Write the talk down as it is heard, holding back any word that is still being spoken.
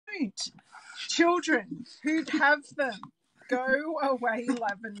don't. Children who'd have them. Go away,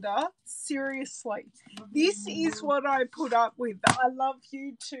 Lavender. Seriously. This is what I put up with. I love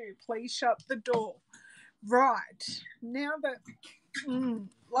you too. Please shut the door. Right. Now that...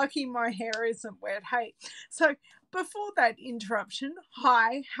 lucky my hair isn't wet. Hey, so before that interruption,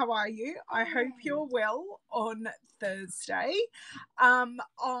 hi, how are you? I hope you're well on Thursday.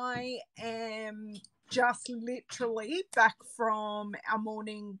 I am just literally back from our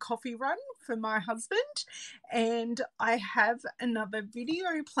morning coffee run for my husband, and I have another video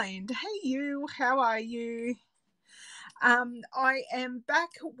planned. Hey you, how are you? I am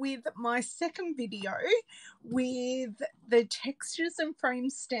back with my second video with the Textures and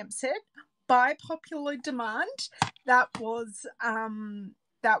Frames stamp set by popular demand. That was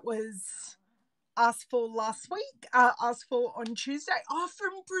asked for last week, asked for on Tuesday. Oh,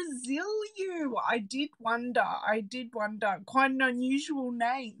 from Brazil, you. I did wonder. Quite an unusual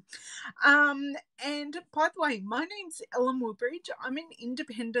name. And by the way, my name's Ellen Woodbridge. I'm an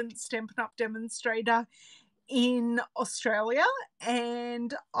independent Stampin' Up! Demonstrator in Australia,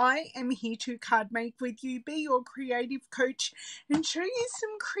 and I am here to card make with you, be your creative coach, and show you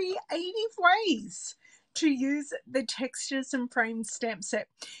some creative ways to use the Textures and Frames stamp set,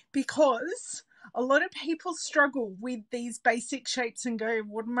 because a lot of people struggle with these basic shapes and go,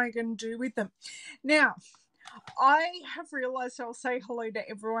 what am I going to do with them? Now, I have realised, I'll say hello to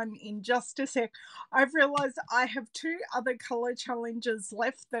everyone in just a sec, I've realised I have 2 other colour challenges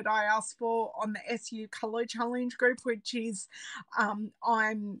left that I asked for on the SU Colour Challenge group, which is,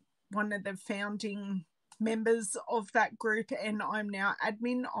 I'm one of the founding members of that group, and I'm now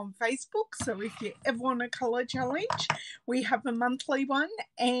admin on Facebook. So if you ever want a colour challenge, we have a monthly one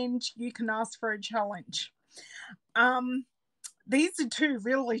and you can ask for a challenge. These are 2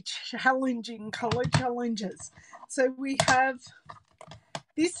 really challenging colour challenges. So we have,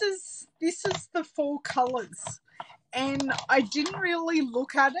 this is the 4 colours, and I didn't really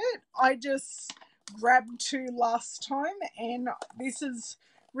look at it. I just grabbed 2 last time, and this is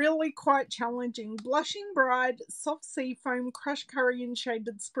really quite challenging. Blushing Bride, Soft Sea Foam, Crushed Curry and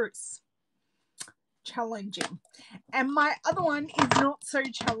Shaded Spruce. Challenging. And my other one is not so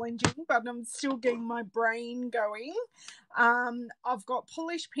challenging, but I'm still getting my brain going. I've got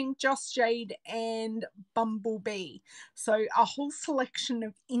Polished Pink, Just Jade and Bumblebee. So a whole selection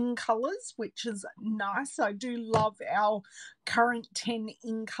of in colours, which is nice. I do love our current 10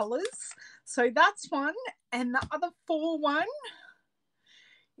 in colours. So that's one. And the other 4 one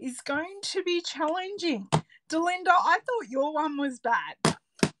is going to be challenging. Delinda, I thought your one was bad.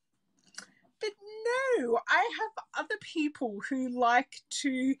 But no, I have other people who like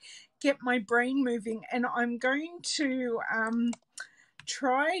to get my brain moving, and I'm going to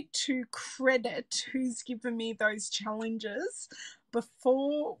try to credit who's given me those challenges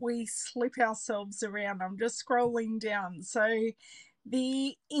before we slip ourselves around. I'm just scrolling down. So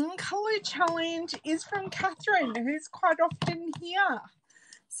the In Colour challenge is from Catherine, who's quite often here.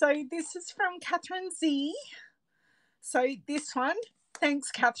 So this is from Catherine Z. So this one,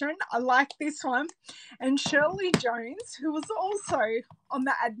 thanks, Catherine. I like this one. And Shirley Jones, who was also on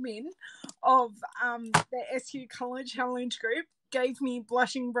the admin of the SU Colour Challenge group, gave me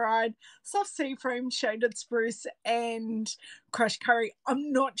Blushing Bride, Soft Sea Foam, Shaded Spruce, and Crushed Curry.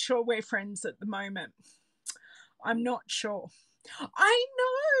 I'm not sure we're friends at the moment. I'm not sure. I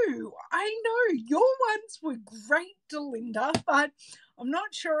know. Your ones were great, Delinda, but I'm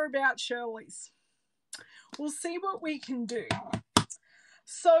not sure about Shirley's. We'll see what we can do.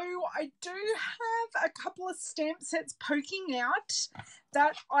 So I do have a couple of stamp sets poking out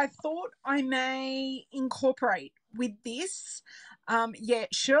that I thought I may incorporate with this. Yeah,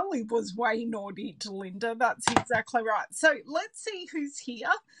 Shirley was way naughty, Delinda. That's exactly right. So let's see who's here.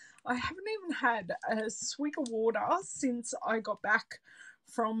 I haven't even had a swig of water since I got back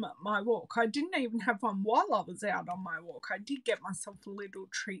from my walk. I didn't even have one while I was out on my walk. I did get myself a little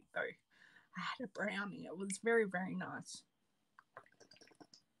treat though. I had a brownie. It was very, very nice.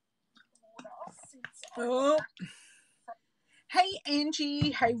 Oh. Hey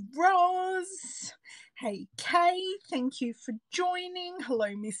Angie, hey Roz, hey Kay, thank you for joining.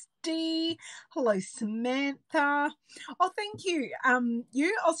 Hello Miss D, hello Samantha. Oh, thank you.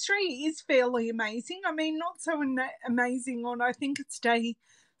 Australia is fairly amazing. I mean, not so amazing on, I think it's day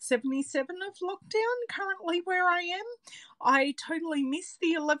 77 of lockdown currently where I am. I totally missed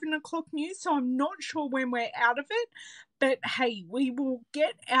the 11 o'clock news, so I'm not sure when we're out of it. But hey, we will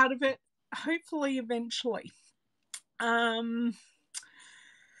get out of it hopefully eventually. Hello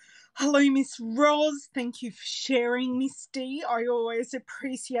Miss Roz, thank you for sharing, Miss D. I always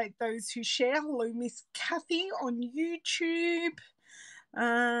appreciate those who share. Hello Miss Kathy on YouTube.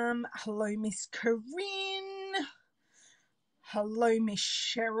 Hello, Miss Corinne. Hello, Miss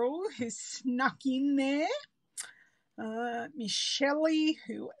Cheryl, who snuck in there. Miss Shelley,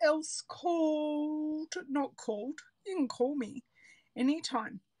 who else called? Not called. You can call me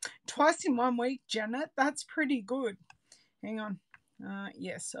anytime. Twice in 1 week, Janet. That's pretty good. Hang on.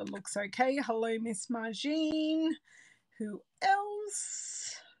 Yes, it looks okay. Hello, Miss Margine. Who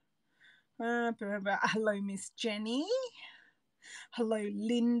else? Hello, Miss Jenny. Hello,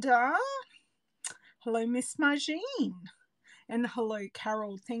 Linda. Hello, Miss Margine. And hello,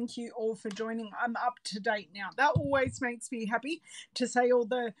 Carol. Thank you all for joining. I'm up to date now. That always makes me happy to say all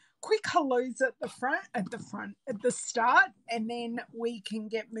the quick hellos at the start, and then we can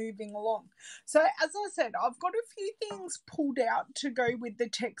get moving along. So as I said, I've got a few things pulled out to go with the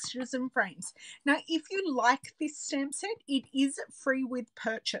textures and frames. Now, if you like this stamp set, it is free with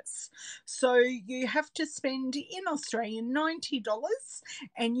purchase. So you have to spend in Australian $90,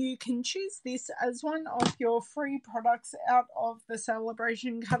 and you can choose this as one of your free products out of the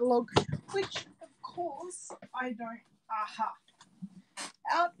sale-a-bration catalogue, which of course I don't.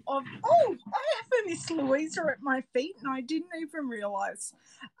 Out of, oh, I have a Miss Louisa at my feet and I didn't even realise.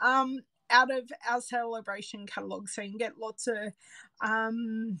 Out of our sale-a-bration catalogue, so you can get lots of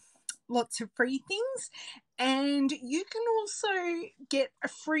free things, and you can also get a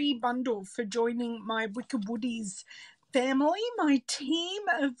free bundle for joining my Wicked Woodies family, my team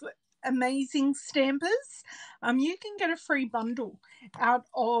of amazing stampers. You can get a free bundle out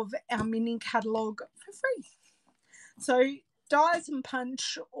of our mini catalogue for free. So dies and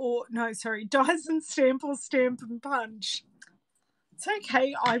punch, or no, sorry, dies and stamp or stamp and punch. It's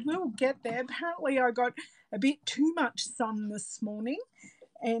okay, I will get there. Apparently I got a bit too much sun this morning.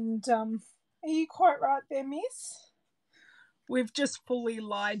 And are you quite right there, miss? We've just fully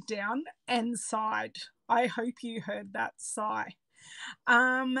lied down and sighed. I hope you heard that sigh.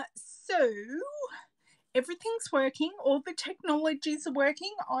 So everything's working. All the technologies are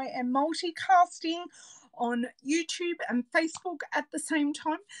working. I am multicasting on YouTube and Facebook at the same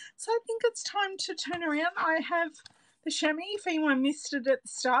time. So I think it's time to turn around. I have the chamois. If anyone missed it at the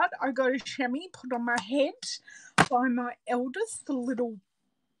start, I got a chamois put on my head by my eldest, the little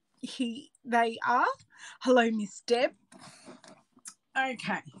they are. Hello, Miss Deb.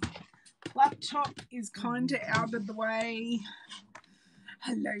 Okay. Laptop is kind of out of the way.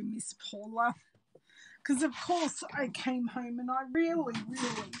 Hello, Miss Paula. Because, of course, I came home and I really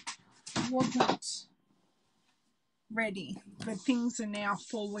wasn't ready. The things are now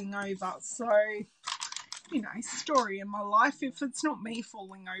falling over. So, you know, story of my life. If it's not me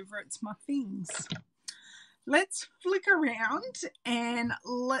falling over, it's my things. Let's flick around and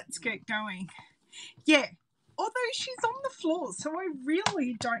let's get going. Yeah, although she's on the floor, so I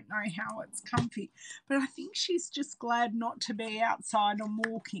really don't know how it's comfy. But I think she's just glad not to be outside and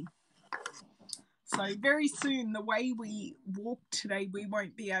walking. So very soon, the way we walk today, we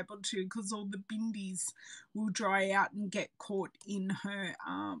won't be able to, because all the bindies will dry out and get caught in her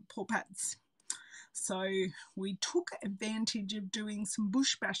paw pads. So we took advantage of doing some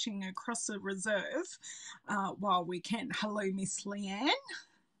bush bashing across the reserve while we can. Hello, Miss Leanne.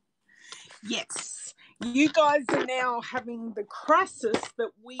 Yes, you guys are now having the crisis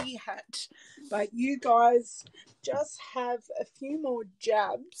that we had, but you guys just have a few more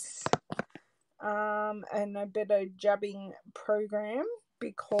jabs and a better jabbing program,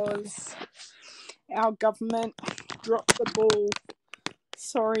 because our government dropped the ball.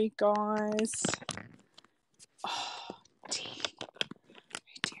 Sorry, guys. Oh, dearie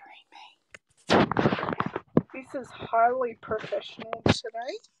me. This is highly professional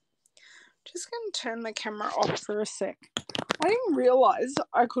today. Just going to turn the camera off for a sec. I didn't realise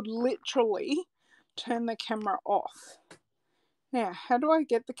I could literally turn the camera off. Now, how do I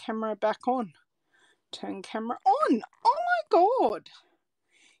get the camera back on? Turn camera on. Oh my God.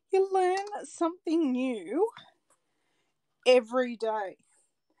 You learn something new every day,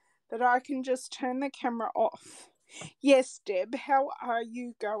 that I can just turn the camera off. Yes, Deb, how are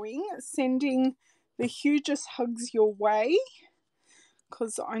you going? Sending the hugest hugs your way,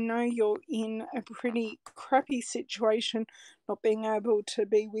 because I know you're in a pretty crappy situation, not being able to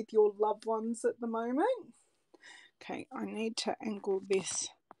be with your loved ones at the moment. Okay, I need to angle this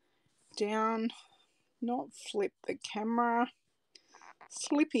down, not flip the camera.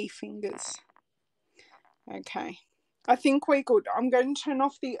 Slippy fingers. Okay, I think we're good. I'm going to turn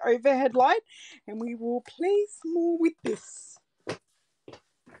off the overhead light and we will play some more with this.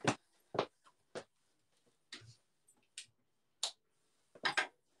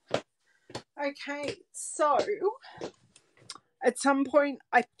 Okay, so at some point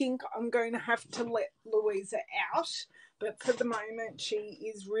I think I'm going to have to let Louisa out, but for the moment she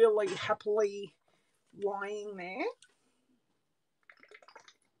is really happily lying there.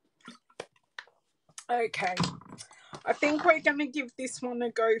 Okay, I think we're going to give this one a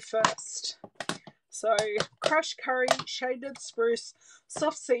go first. So, crushed curry, shaded spruce,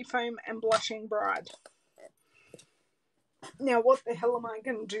 soft sea foam, and blushing bride. Now, what the hell am I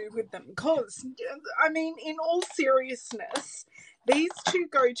going to do with them? Because, I mean, in all seriousness, these two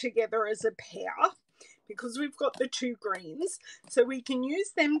go together as a pair because we've got the two greens. So we can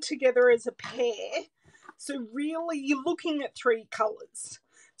use them together as a pair. So really, you're looking at three colours.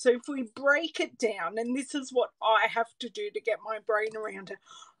 So if we break it down, and this is what I have to do to get my brain around it,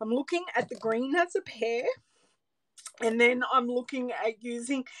 I'm looking at the green as a pair, and then I'm looking at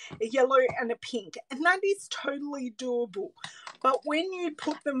using a yellow and a pink, and that is totally doable. But when you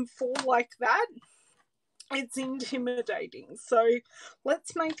put them four like that, it's intimidating. So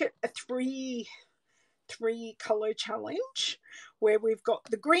let's make it a three colour challenge where we've got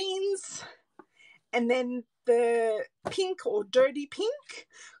the greens, and then the pink or dirty pink,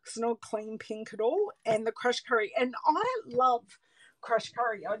 it's not clean pink at all, and the crushed curry. And I love crushed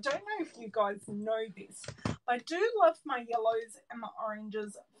curry. I don't know if you guys know this. I do love my yellows and my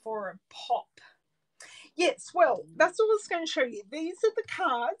oranges for a pop. Yes, well, that's what I was going to show you. These are the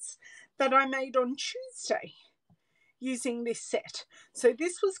cards that I made on Tuesday using this set. So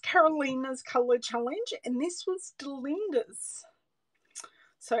this was Carolina's colour challenge, and this was Delinda's.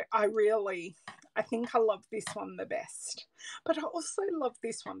 So I think I love this one the best. But I also love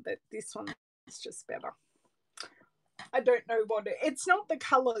this one, but this one is just better. I don't know what it's not the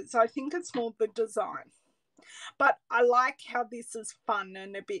colours. I think it's more the design. But I like how this is fun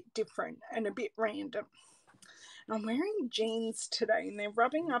and a bit different and a bit random. I'm wearing jeans today, and they're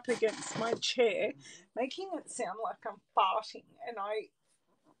rubbing up against my chair, making it sound like I'm farting. And I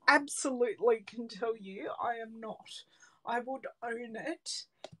absolutely can tell you I am not. I would own it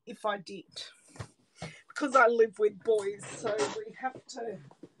if I did. Because I live with boys, so we have to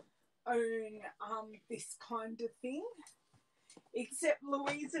own this kind of thing. Except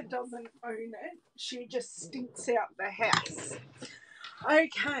Louisa doesn't own it. She just stinks out the house.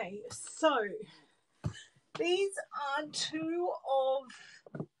 Okay, so these are two of...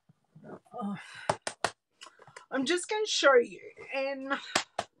 I'm just going to show you. And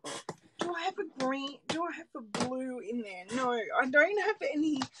do I have a green? Do I have a blue in there? No, I don't have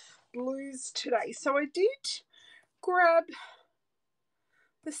any blues today. So I did grab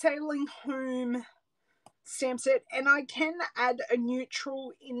the Sailing Home stamp set, and I can add a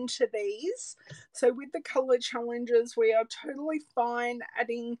neutral into these. So with the colour challenges, we are totally fine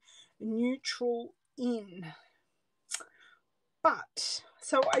adding neutral in. But,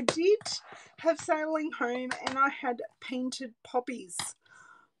 so I did have Sailing Home, and I had painted poppies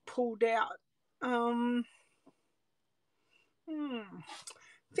pulled out.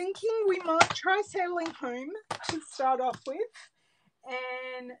 Thinking we might try Sailing Home to start off with.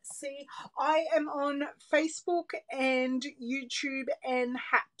 And see, I am on Facebook and YouTube and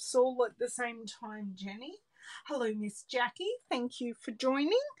Haps all at the same time, Jenny. Hello, Miss Jackie. Thank you for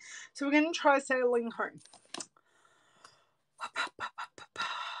joining. So we're going to try Sailing Home.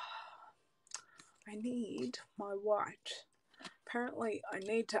 I need my white. Apparently, I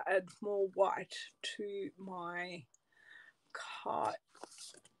need to add more white to my card.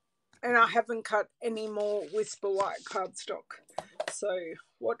 And I haven't cut any more Whisper White cardstock. So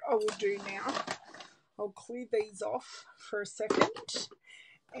what I will do now, I'll clear these off for a second,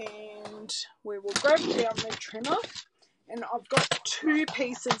 and we will grab down the trimmer. And I've got 2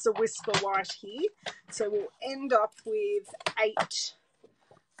 pieces of Whisper White here, so we'll end up with 8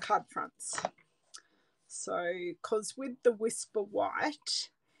 card fronts. So, because with the Whisper White,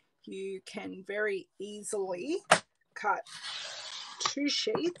 you can very easily cut 2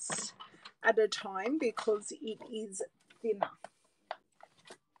 sheets at a time because it is thinner.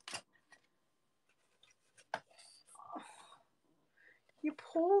 You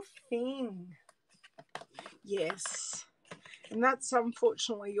poor thing. Yes. And that's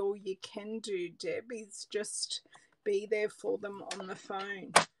unfortunately all you can do, Deb, is just be there for them on the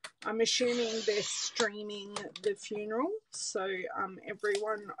phone. I'm assuming they're streaming the funeral, so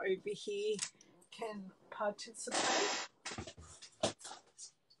everyone over here can participate.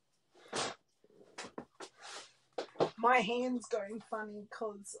 My hand's going funny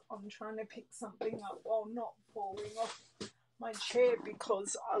because I'm trying to pick something up while not falling off my chair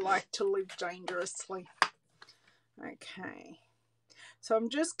because I like to live dangerously. Okay, so I'm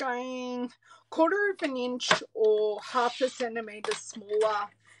just going 1/4 of an inch or 1/2 centimetre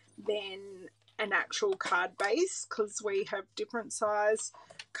smaller than an actual card base because we have different size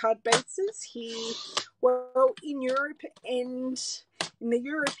card bases here. Well, in Europe and in the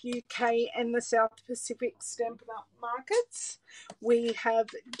Europe, UK and the South Pacific Stampin' Up markets, we have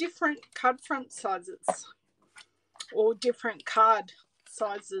different card front sizes or different card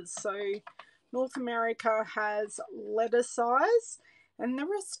sizes. So North America has letter size and the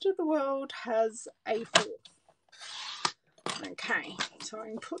rest of the world has A4. Okay, so I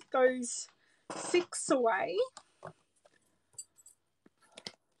can put those 6 away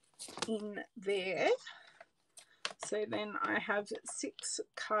in there. So then I have 6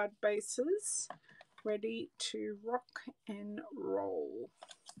 card bases ready to rock and roll.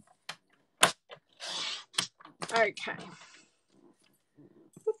 Okay.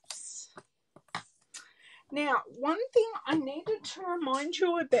 Oops. Now, one thing I needed to remind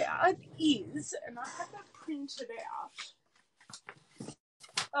you about is, and I have it printed out,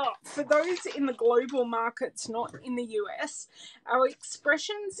 for those in the global markets, not in the US, our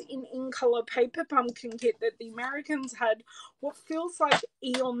expressions in color paper pumpkin kit that the Americans had what feels like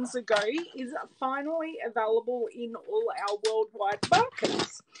eons ago is finally available in all our worldwide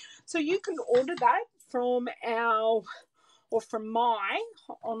markets. So you can order that from our, or from my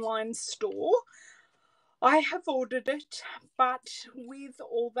online store. I have ordered it, but with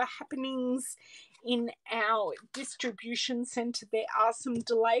all the happenings in our distribution centre, there are some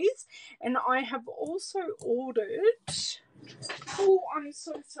delays, and I have also ordered, oh, I'm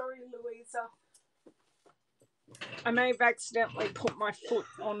so sorry, Louisa. I may have accidentally put my foot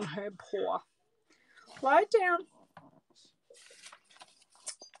on her paw. Lie down.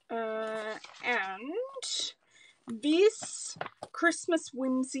 And this Christmas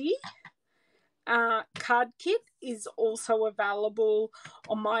Whimsy card kit is also available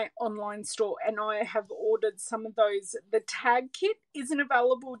on my online store, and I have ordered some of those. The tag kit isn't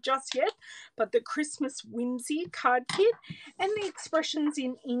available just yet, but the Christmas Whimsy card kit and the expressions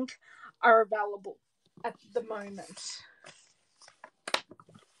in ink are available at the moment.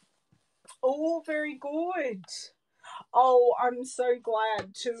 Oh, very good. Oh, I'm so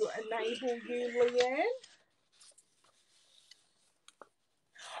glad to enable you, Leanne.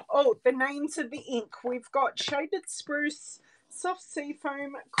 Oh, the names of the ink. We've got Shaded Spruce, Soft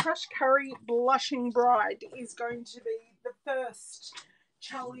Seafoam, Crushed Curry, Blushing Bride is going to be the first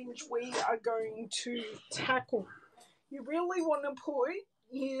challenge we are going to tackle. You really want to put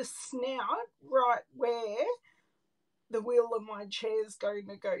your snout right where the wheel of my chair is going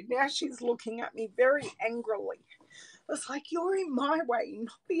to go. Now she's looking at me very angrily. It's like, you're in my way,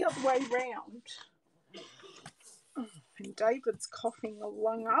 not the other way round. And David's coughing a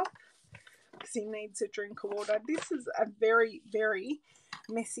lung up because he needs a drink of water. This is a very, very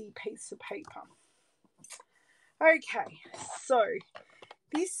messy piece of paper. Okay, so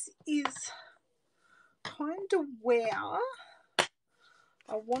this is kind of where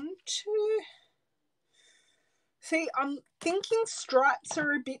I want to... See, I'm thinking stripes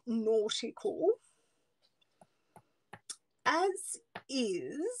are a bit nautical, as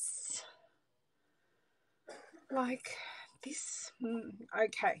is... like this.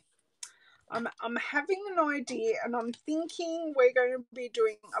 Okay, I'm having an idea, and I'm thinking we're going to be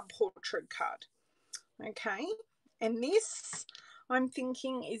doing a portrait card. Okay, and this I'm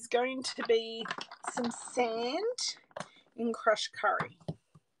thinking is going to be some sand in crushed curry.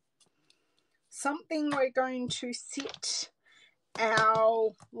 Something we're going to sit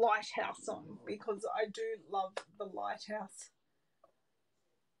our lighthouse on, because I do love the lighthouse.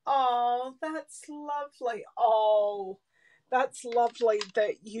 Oh, that's lovely. Oh, that's lovely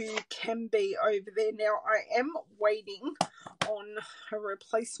that you can be over there. Now, I am waiting on a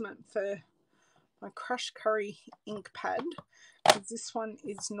replacement for my crushed curry ink pad, because this one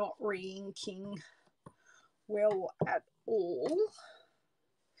is not re-inking well at all.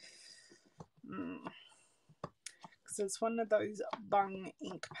 Because it's one of those bung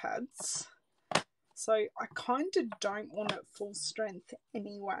ink pads. So I kind of don't want it full strength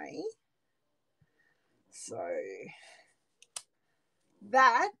anyway. So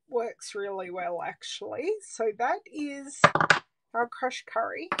that works really well, actually. So that is our crushed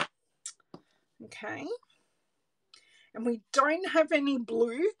curry. Okay. And we don't have any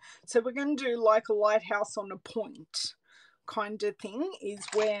blue, so we're going to do like a lighthouse on a point kind of thing is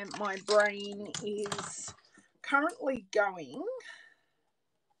where my brain is currently going.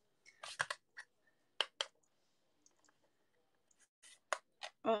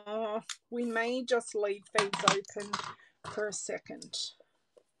 We may just leave these open for a second.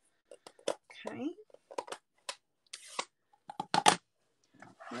 Okay.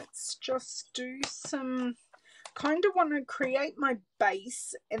 Let's just do some, kind of want to create my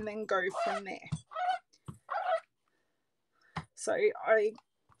base and then go from there. So I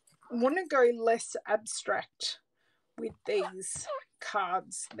want to go less abstract with these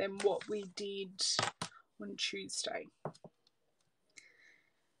cards than what we did on Tuesday.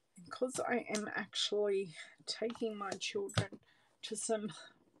 Because I am actually taking my children to some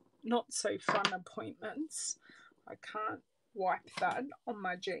not so fun appointments, I can't wipe that on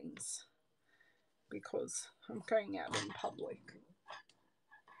my jeans because I'm going out in public.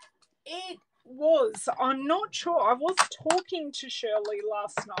 It was, I'm not sure, I was talking to Shirley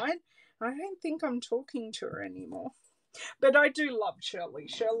last night. I don't think I'm talking to her anymore. But I do love Shirley.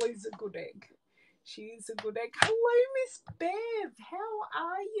 Shirley's a good egg. She is a good egg. Hello, Miss Bev. How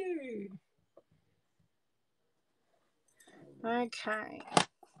are you? Okay.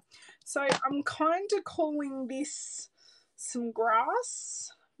 So I'm kind of calling this some grass,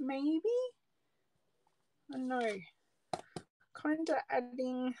 maybe? I don't know. Kind of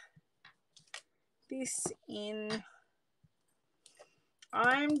adding this in.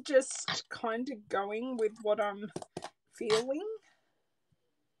 I'm just kind of going with what I'm feeling.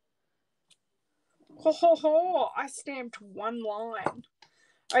 Ho ho ho, I stamped one line.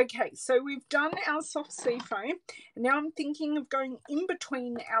 Okay, so we've done our soft sea foam, and now I'm thinking of going in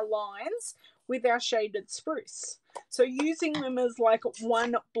between our lines with our shaded spruce. So using them as like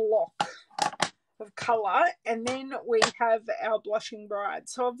one block of colour, and then we have our blushing bride.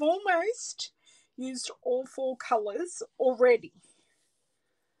 So I've almost used all 4 colours already.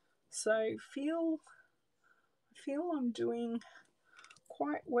 So I feel I'm doing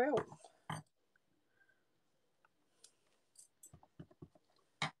quite well.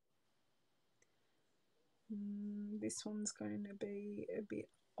 This one's going to be a bit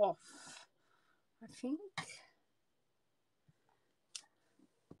off, I think.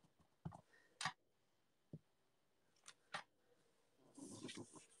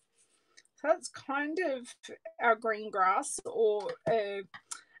 So that's kind of our green grass, or a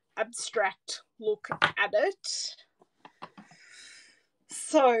abstract look at it.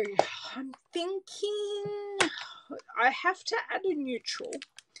 So I'm thinking I have to add a neutral.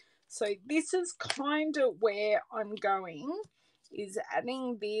 So this is kind of where I'm going, is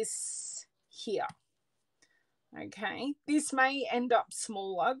adding this here. Okay, this may end up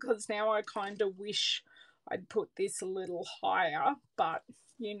smaller because now I kind of wish I'd put this a little higher, but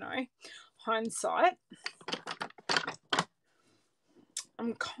you know, hindsight.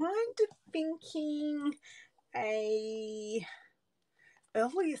 I'm kind of thinking a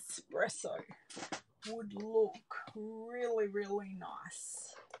early espresso would look really, really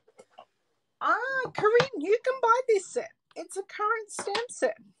nice. Corinne, you can buy this set. It's a current stamp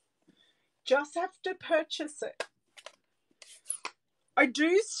set. Just have to purchase it. I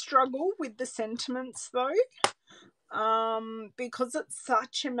do struggle with the sentiments though, because it's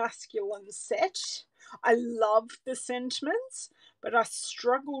such a masculine set. I love the sentiments, but I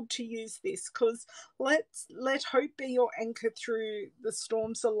struggled to use this because let hope be your anchor through the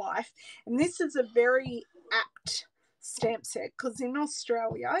storms of life. And this is a very apt stamp set because in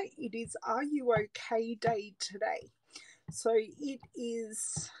Australia it is Are You OK Day today. So it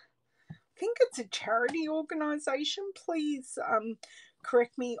is, I think it's a charity organisation, please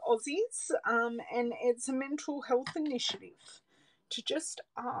correct me Aussies, and it's a mental health initiative to just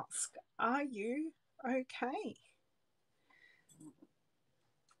ask, are you okay?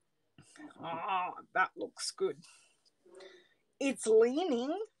 That looks good. It's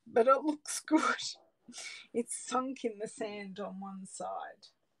leaning, but it looks good. It's sunk in the sand on one side.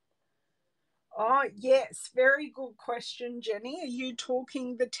 Oh, yes, very good question, Jenny. Are you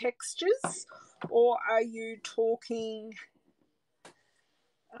talking the textures or are you talking,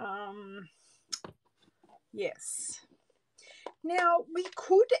 yes. Now, we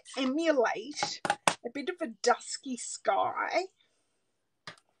could emulate a bit of a dusky sky.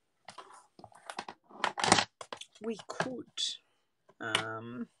 We could.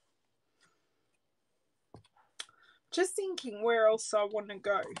 Just thinking where else I want to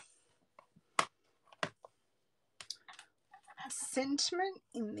go. A sentiment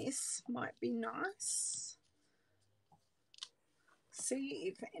in this might be nice. See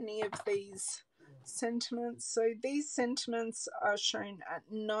if any of these sentiments, so these sentiments are shown at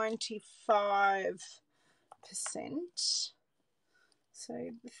 95%. So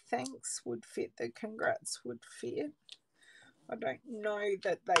the thanks would fit, the congrats would fit. I don't know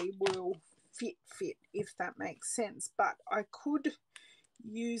that they will fit, if that makes sense, but I could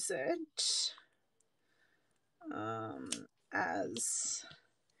use it as,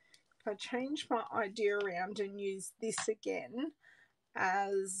 if I change my idea around and use this again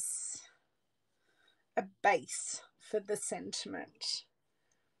as a base for the sentiment,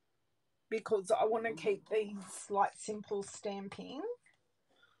 because I want to keep these like simple stamping.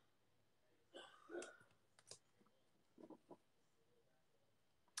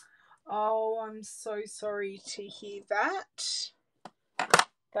 Oh, I'm so sorry to hear that.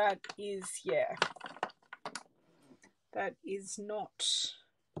 That is, yeah. That is not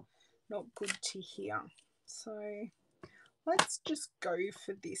good to hear. So let's just go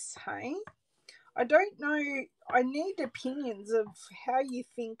for this, hey? I don't know, I need opinions of how you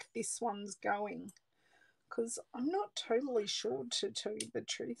think this one's going, because I'm not totally sure, to tell you the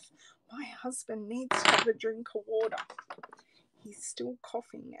truth. My husband needs to have a drink of water. He's still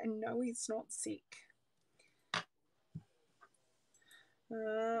coughing, and no, he's not sick.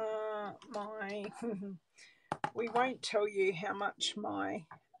 We won't tell you how much my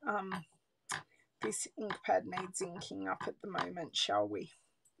this ink pad needs inking up at the moment, shall we?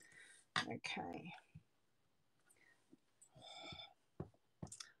 Okay.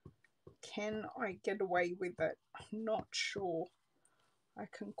 Can I get away with it? I'm not sure I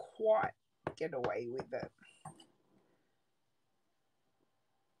can quite get away with it.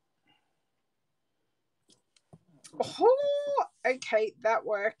 Oh, okay, that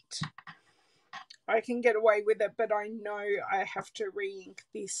worked. I can get away with it, but I know I have to re-ink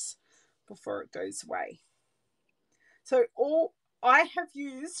this before it goes away. So I have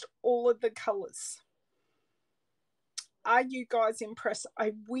used all of the colours. Are you guys impressed?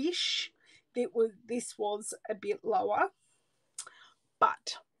 I wish this was a bit lower,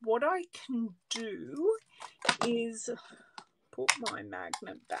 but what I can do is put my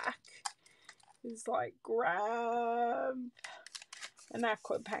magnet back, is like grab an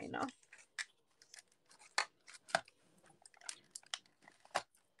aqua painter,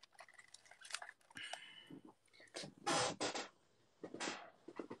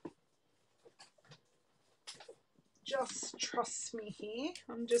 just trust me here.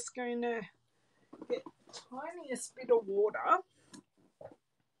 I'm just going to get the tiniest bit of water,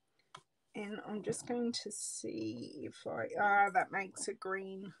 and I'm just going to see if that makes a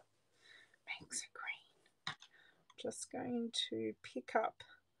green. Just going to pick up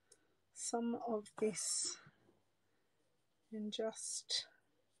some of this and just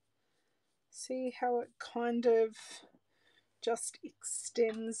see how it kind of just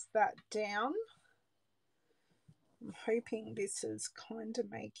extends that down. I'm hoping this is kind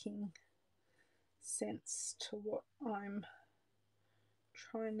of making sense to what I'm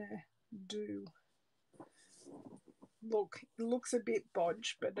trying to do. Look, it looks a bit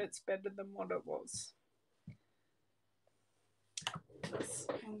bodged, but it's better than what it was.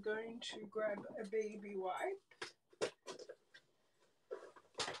 I'm going to grab a baby wipe.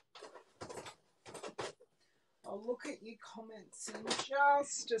 I'll look at your comments in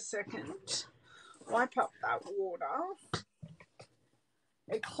just a second. Wipe up that water.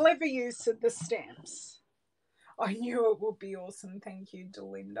 A clever use of the stamps. I knew it would be awesome. Thank you,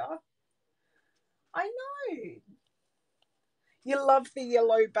 Delinda. I know. You love the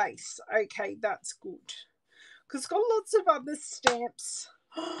yellow base. Okay, that's good. Because got lots of other stamps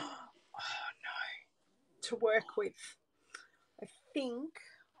to work with. I think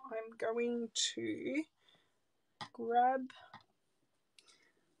I'm going to grab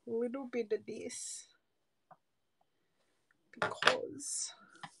a little bit of this because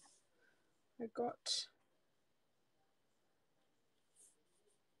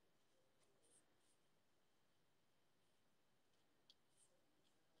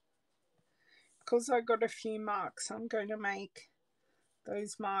I got a few marks. I'm going to make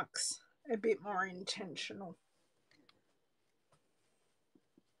those marks a bit more intentional.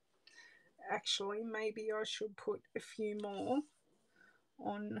 Actually, maybe I should put a few more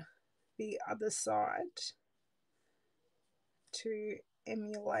on the other side to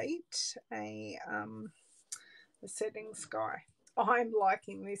emulate a setting sky. I'm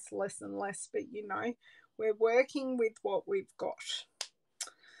liking this less and less, but you know, we're working with what we've got.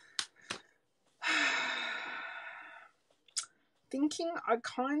 Thinking I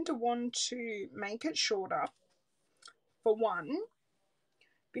kind of want to make it shorter, for one,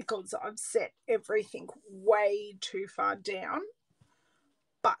 because I've set everything way too far down,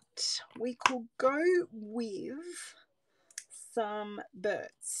 but we could go with some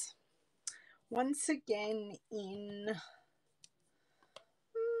birds. Once again in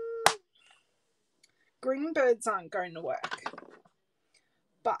green birds aren't going to work,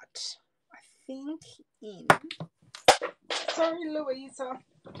 but I think in, sorry Louisa,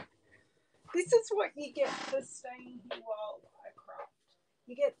 this is what you get for staying here while I craft.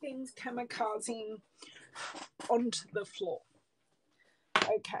 You get things kamikazing onto the floor.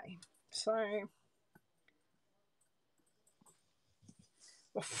 Okay, so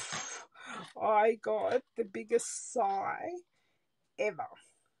I got the biggest sigh ever.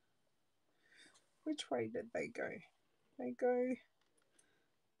 Which way did they go? They go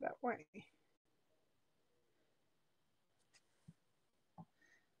that way.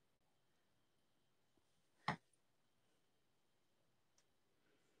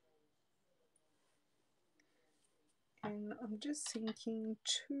 And I'm just thinking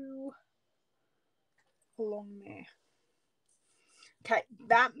 2 along there. Okay,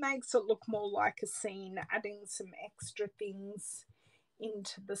 that makes it look more like a scene, adding some extra things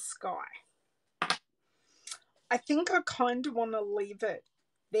into the sky. I think I kind of want to leave it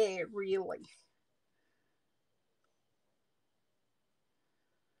there, really.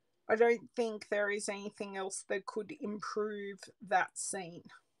 I don't think there is anything else that could improve that scene.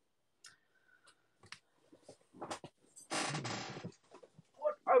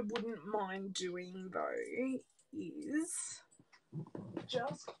 What I wouldn't mind doing, though, is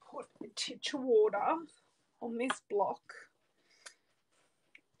just put a titch of water on this block,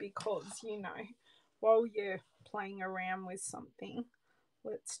 because, you know, while you're playing around with something,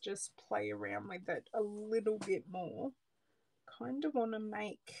 let's just play around with it a little bit more. Kind of want to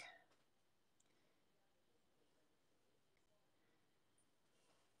make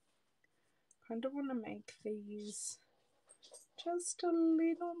these just a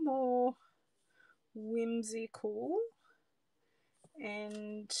little more whimsical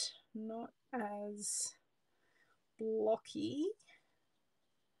and not as blocky.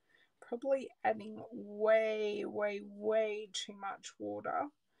 Probably adding way too much water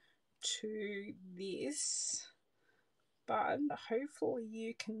to this, but hopefully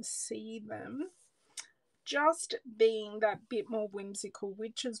you can see them just being that bit more whimsical,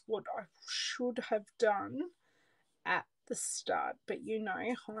 which is what I should have done at the start. But you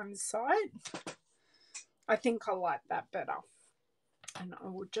know, hindsight, I think I like that better. And I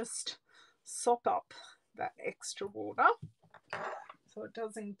will just sop up that extra water so it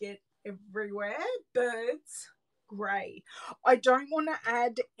doesn't get everywhere. Birds, grey. I don't want to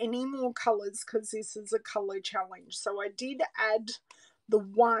add any more colours because this is a colour challenge. So I did add the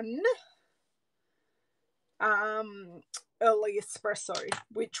one early espresso,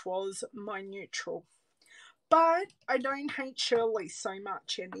 which was my neutral. But I don't hate Shirley so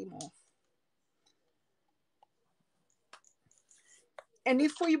much anymore. And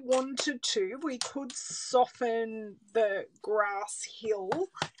if we wanted to, we could soften the grass hill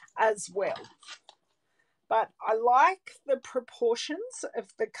as well. But I like the proportions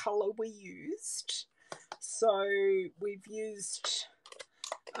of the colour we used. So we've used,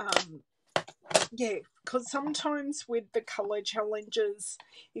 yeah, because sometimes with the colour challenges,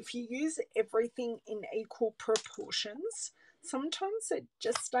 if you use everything in equal proportions, sometimes it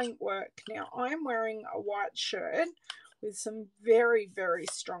just don't work. Now, I'm wearing a white shirt with some very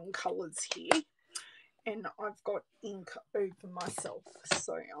strong colours here, and I've got ink over myself.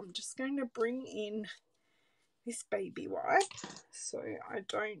 So I'm just going to bring in this baby wipe so I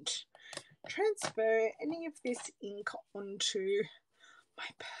don't transfer any of this ink onto my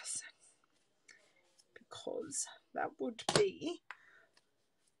person, because that would be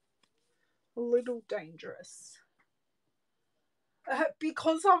a little dangerous.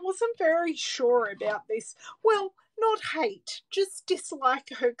 Because I wasn't very sure about this. Well, not hate, just dislike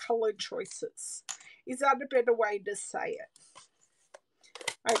her colour choices. Is that a better way to say it?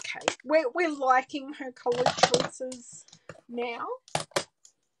 Okay, we're liking her colour choices now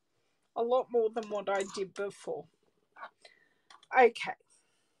a lot more than what I did before. Okay.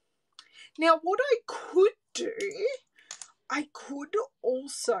 Now, what I could do, I could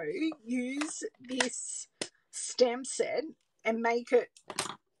also use this stamp set and make it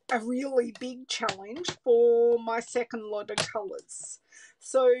a really big challenge for my second lot of colours.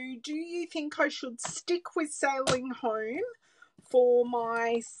 So do you think I should stick with Sailing Home for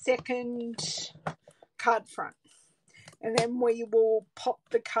my second card front? And then we will pop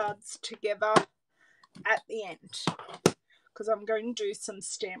the cards together at the end, because I'm going to do some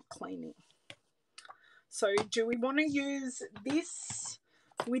stamp cleaning. So do we want to use this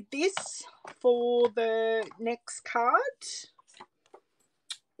with this for the next card?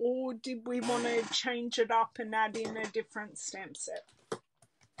 Or did we want to change it up and add in a different stamp set?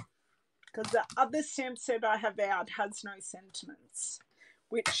 Because the other stamp set I have out has no sentiments,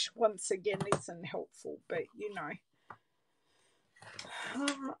 which once again isn't helpful, but you know.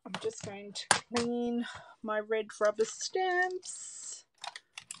 I'm just going to clean my red rubber stamps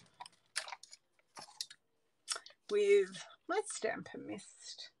with my Stampin'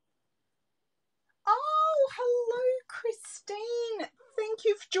 Mist. Oh, hello, Christine. Thank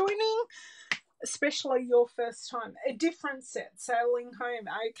you for joining, especially your first time. A different set, Sailing Home.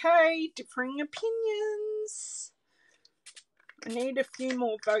 Okay, differing opinions. I need a few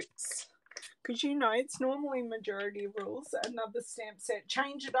more votes because you know it's normally majority rules. Another stamp set.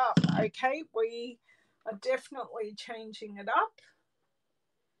 Change it up, okay? We are definitely changing it up.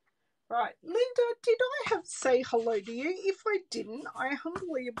 Right, Linda, did I have say hello to you? If I didn't, I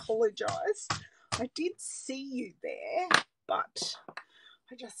humbly apologise. I did see you there, but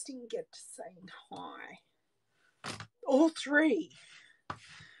I just didn't get to saying hi. All three.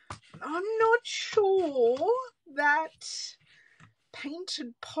 I'm not sure that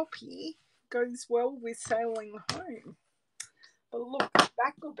painted poppy goes well with sailing home. But look,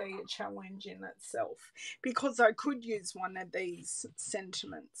 that could be a challenge in itself, because I could use one of these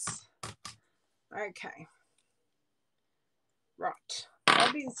sentiments. Okay. Right.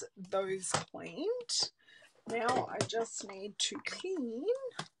 That is those cleaned. Now I just need to clean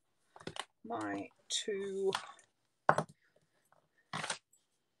my two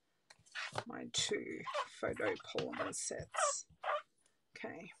photopolymer sets.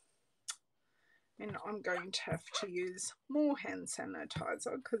 Okay. And I'm going to have to use more hand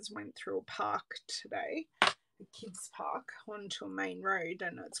sanitizer because I went through a park today, a kids park, onto a main road,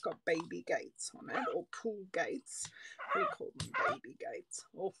 and it's got baby gates on it, or pool gates. We call them baby gates,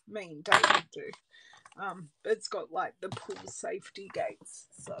 or me and David do. But it's got like the pool safety gates.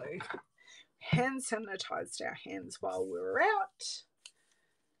 So hand sanitized our hands while we were out.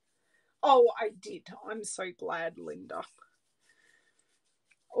 Oh, I did. I'm so glad, Linda.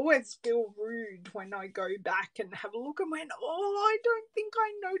 Always feel rude when I go back and have a look and went, oh, I don't think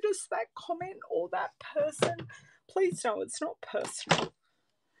I noticed that comment or that person. Please no, it's not personal.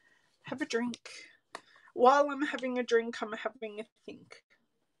 Have a drink. While I'm having a drink, I'm having a think.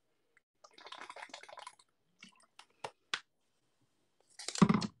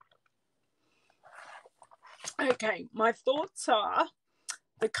 Okay, my thoughts are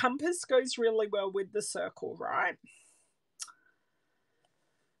the compass goes really well with the circle, right?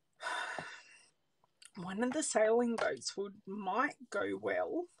 One of the sailing boats might go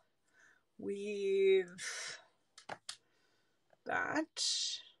well with that.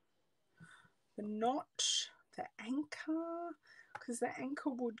 The knot, the anchor, because the anchor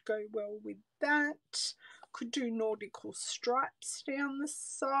would go well with that. Could do nautical stripes down the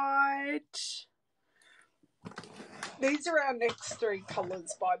side. These are our next three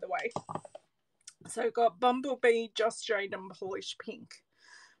colours, by the way. So we've got Bumblebee, Just Jade and Polish Pink.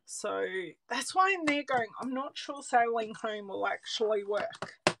 So that's why I'm there going, I'm not sure sailing home will actually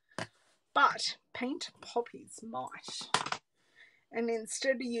work. But painted poppies might. And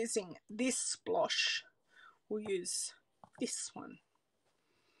instead of using this splosh, we'll use this one.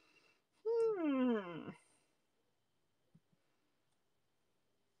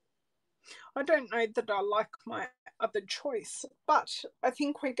 I don't know that I like my other choice, but I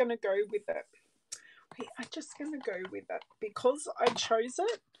think we're going to go with it. We are just going to go with it because I chose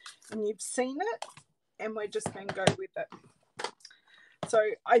it and you've seen it, and we're just going to go with it. So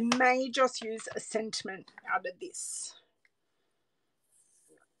I may just use a sentiment out of this.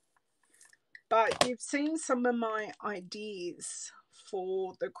 But you've seen some of my ideas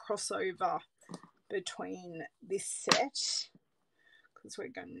for the crossover between this set, because we're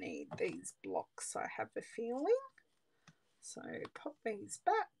going to need these blocks, I have a feeling. So pop these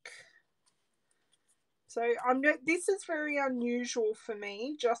back. So this is very unusual for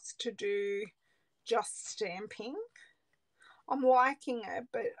me just to do just stamping. I'm liking it,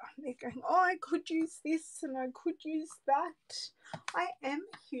 but I'm going, oh, I could use this and I could use that. I am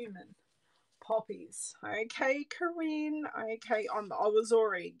human. Poppies. Okay, Corinne. Okay, I was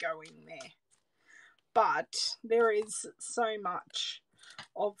already going there. But there is so much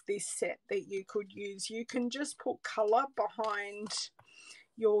of this set that you could use. You can just put colour behind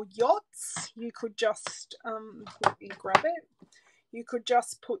your yachts. You could just, let me grab it. You could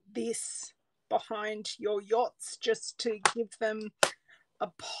just put this behind your yachts just to give them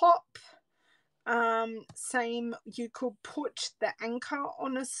a pop. Same, you could put the anchor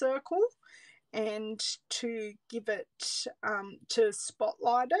on a circle and to give it, to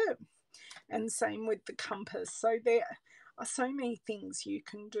spotlight it. And same with the compass. So there are so many things you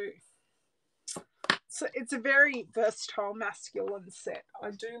can do. So it's a very versatile masculine set.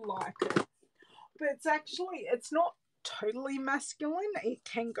 I do like it. But it's not totally masculine. It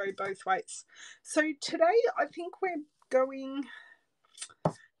can go both ways. So today I think we're going,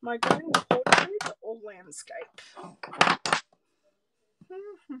 am I going portrait or landscape?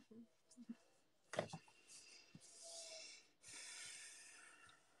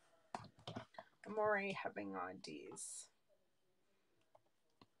 I'm already having ideas.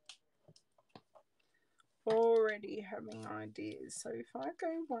 So if I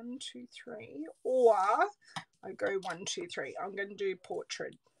go 1, 2, 3, or I go 1, 2, 3, I'm going to do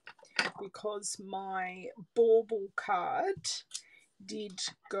portrait. because my bauble card did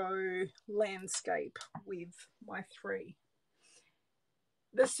go landscape with my 3.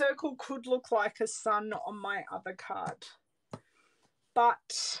 The circle could look like a sun on my other card,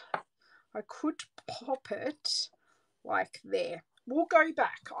 but I could pop it like there. We'll go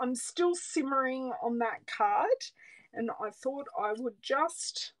back. I'm still simmering on that card, and I thought I would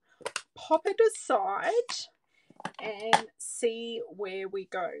just pop it aside and see where we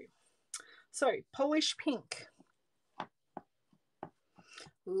go. So, polish pink.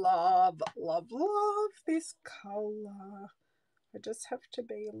 Love, love, love this colour. I just have to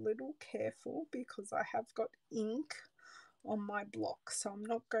be a little careful because I have got ink on my block, so I'm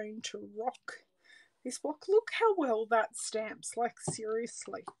not going to rock this block. Look how well that stamps, like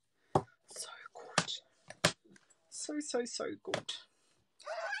seriously. So good. So good.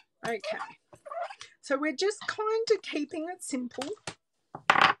 Okay. So we're just kind of keeping it simple.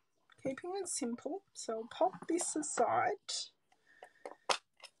 So I'll pop this aside.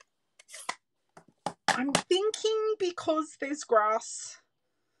 I'm thinking because there's grass,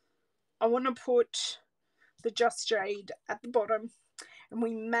 I want to put the Just Jade at the bottom, and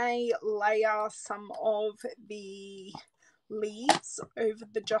we may layer some of the leaves over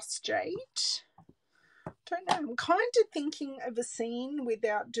the Just Jade. Don't know, I'm kind of thinking of a scene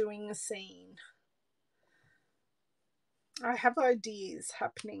without doing a scene. I have ideas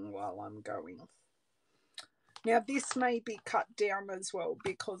happening while I'm going. Now this may be cut down as well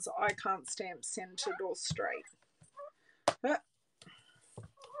because I can't stamp centered or straight.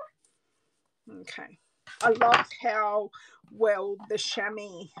 Okay. I love how well the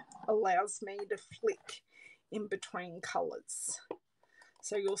chamois allows me to flick in between colours.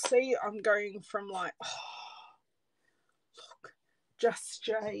 So you'll see I'm going from like, oh, look, Just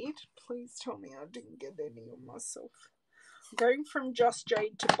Jade. Please tell me I didn't get any on myself. Going from Just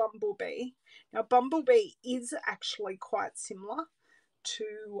Jade to Bumblebee. Now Bumblebee is actually quite similar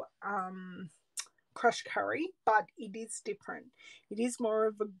to Crushed Curry, but it is different. It is more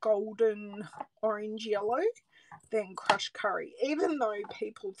of a golden orange yellow than Crushed Curry. Even though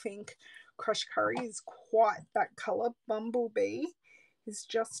people think Crushed Curry is quite that colour, Bumblebee is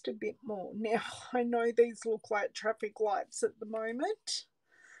just a bit more. Now I know these look like traffic lights at the moment,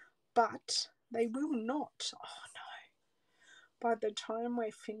 but they will not. Oh no. By the time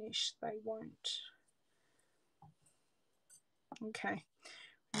we're finished, they won't. Okay.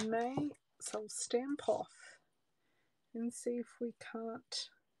 So I'll stamp off and see if we can't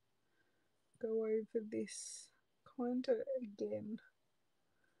go over this kind of again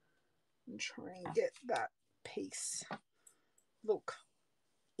and try and get that piece. Look,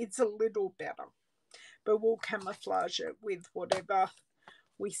 it's a little better, but we'll camouflage it with whatever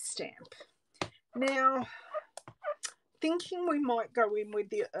we stamp. Now, thinking we might go in with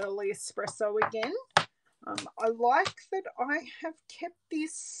the early espresso again. I like that I have kept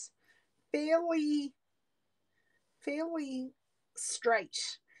this fairly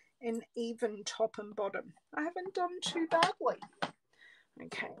straight and even top and bottom. I haven't done too badly.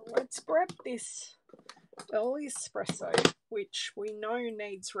 Okay, let's grab this early espresso, which we know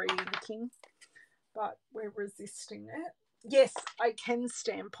needs re-inking, but we're resisting it. Yes, I can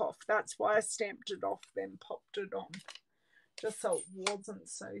stamp off. That's why I stamped it off, then popped it on, just so it wasn't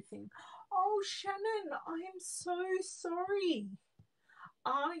so thin. Oh, Shannon, I am so sorry.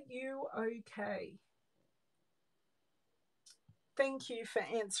 Are you okay? Thank you for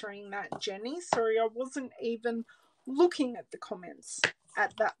answering that, Jenny. Sorry, I wasn't even looking at the comments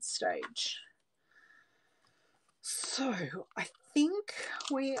at that stage. So, I think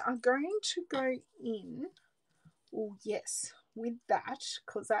we are going to go in, oh yes, with that,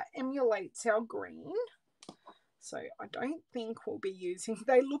 because that emulates our green. So I don't think we'll be using,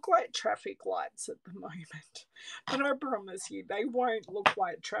 they look like traffic lights at the moment, but I promise you they won't look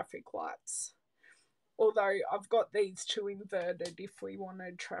like traffic lights. Although I've got these two inverted if we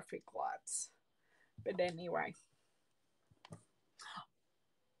wanted traffic lights. But anyway.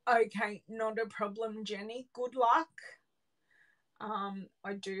 Okay, not a problem, Jenny. Good luck.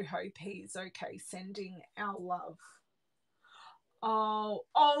 I do hope he's okay. Sending our love. Oh,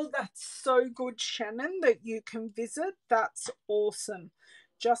 that's so good, Shannon, that you can visit. That's awesome.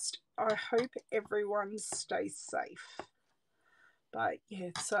 Just, I hope everyone stays safe. But yeah,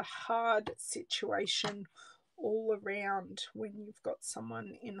 it's a hard situation all around when you've got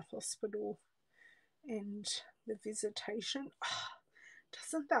someone in hospital and the visitation. Oh,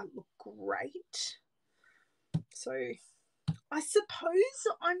 doesn't that look great? So I suppose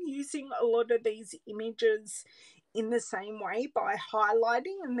I'm using a lot of these images in the same way by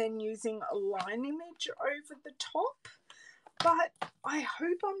highlighting and then using a line image over the top. But I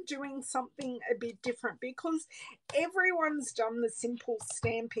hope I'm doing something a bit different, because everyone's done the simple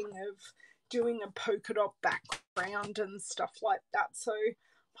stamping of doing a polka dot background and stuff like that. So I'm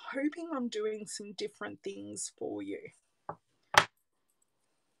hoping I'm doing some different things for you,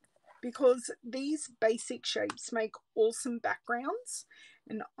 because these basic shapes make awesome backgrounds,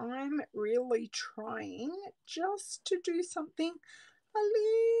 and I'm really trying just to do something a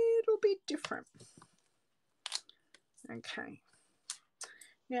little bit different. Okay,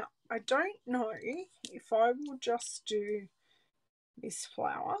 now I don't know if I will just do this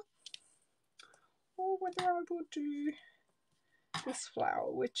flower or whether I will do this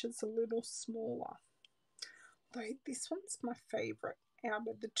flower, which is a little smaller. Though this one's my favourite out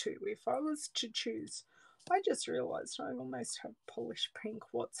of the two. If I was to choose, I just realised I almost have polished pink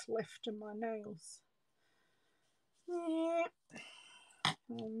what's left of my nails. Yeah.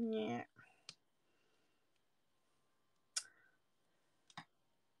 Yeah.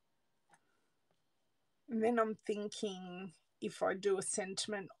 And then I'm thinking if I do a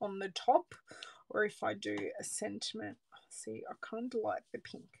sentiment on the top or if I do a sentiment. See, I kind of like the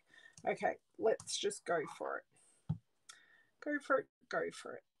pink. Okay, let's just go for it. Go for it, go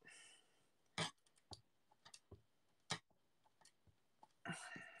for it.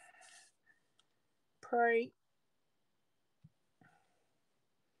 Pray.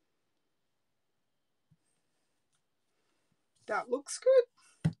 That looks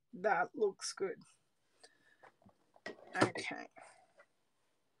good. That looks good. Okay.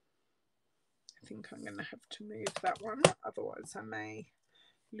 I think I'm going to have to move that one, otherwise I may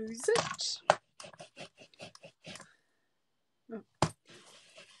lose it. Oh. I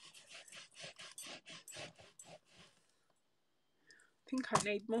think I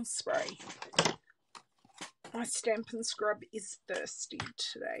need more spray. My Stampin' scrub is thirsty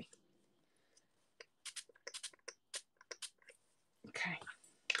today. Okay.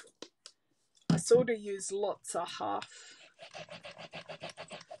 I sort of use lots of half.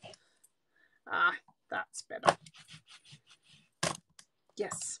 Ah, that's better.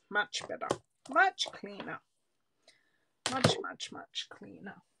 Yes, much better. Much cleaner. Much, much, much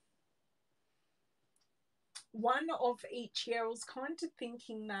cleaner. One of each year. I was kind of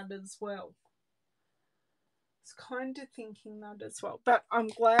thinking that as well. But I'm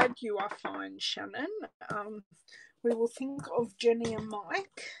glad you are fine, Shannon. We will think of Jenny and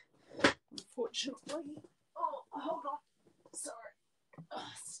Mike. Unfortunately. Oh, hold on. Sorry.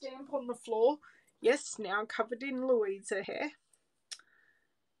 Stamp on the floor. Yes, now covered in Louisa hair.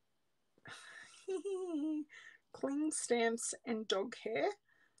 Cling stamps and dog hair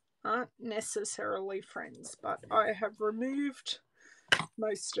aren't necessarily friends, but I have removed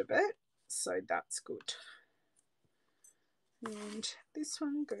most of it, so that's good. And this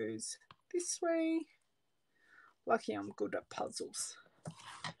one goes this way. Lucky I'm good at puzzles.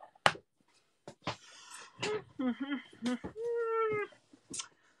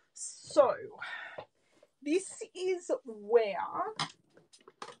 So this is where,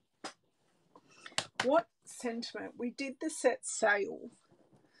 what sentiment, we did the set sail,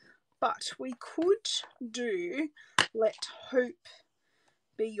 but we could do let hope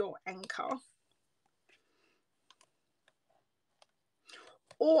be your anchor,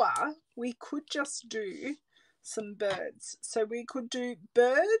 or we could just do some birds. So we could do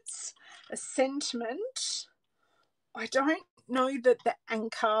birds, a sentiment. I don't know that the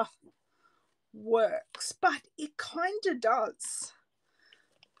anchor works, but it kind of does.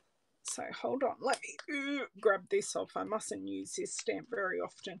 So hold on, let me grab this off. I mustn't use this stamp very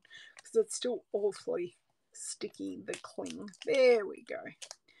often because it's still awfully sticky, the cling. There we go.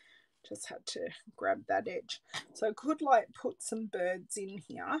 Just had to grab that edge. So I could like put some birds in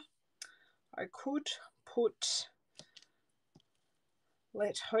here. I could put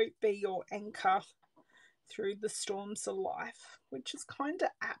let hope be your anchor through the storms of life, which is kind of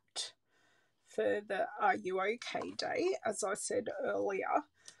apt for the Are You OK Day, as I said earlier.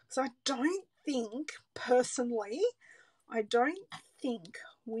 So I don't think, personally, I don't think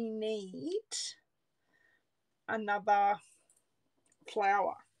we need another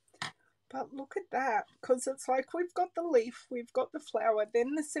flower. But look at that, because it's like we've got the leaf, we've got the flower,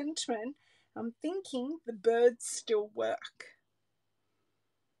 then the sentiment. I'm thinking the birds still work.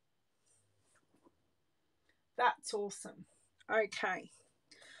 That's awesome. Okay.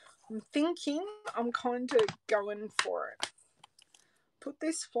 I'm thinking I'm kind of going for it. Put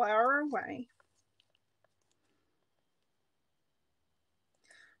this flower away.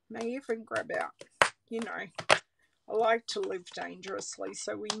 May even grab out, you know, I like to live dangerously,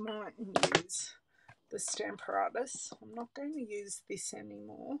 so we mightn't use the Stamparatus. I'm not going to use this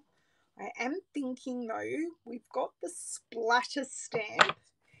anymore. I am thinking though, we've got the splatter stamp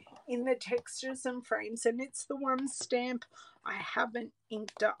in the textures and frames, and it's the one stamp I haven't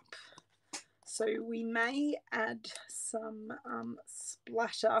inked up. So we may add some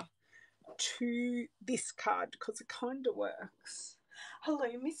splatter to this card because it kind of works. Hello,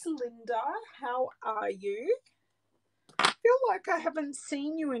 Miss Linda. How are you? I feel like I haven't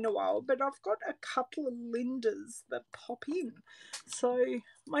seen you in a while, but I've got a couple of Lindas that pop in. So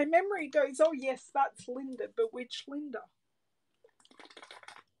my memory goes, oh yes, that's Linda, but which Linda?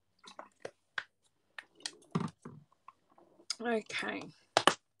 Okay.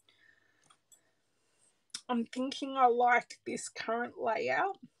 I'm thinking I like this current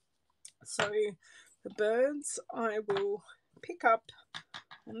layout. So the birds I will pick up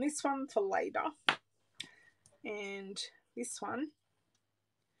on this one for later. And this one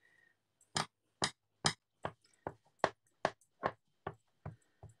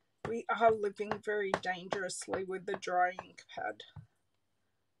we are living very dangerously with the dry ink pad,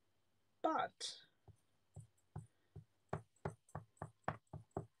 but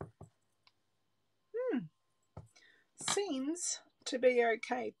seems to be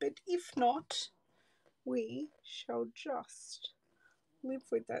okay. But if not, we shall just live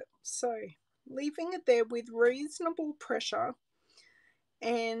with it. So leaving it there with reasonable pressure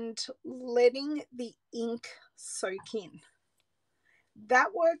and letting the ink soak in.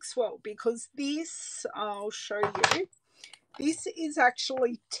 That works well because this, I'll show you, this is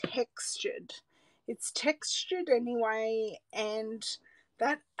actually textured. It's textured anyway, and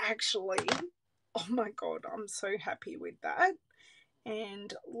that actually, oh my god, I'm so happy with that.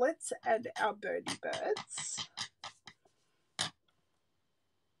 And let's add our birdie birds.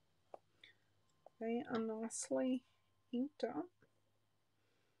 They are nicely inked up.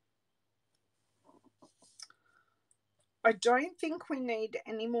 I don't think we need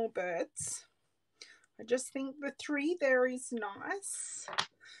any more birds. I just think the 3 there is nice.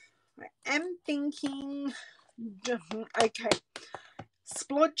 I am thinking, okay,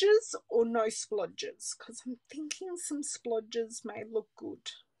 splodges or no splodges? Because I'm thinking some splodges may look good.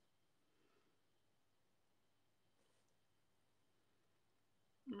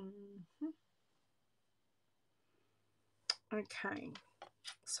 Okay,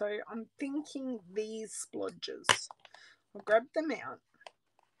 so I'm thinking these splodges. I'll grab them out.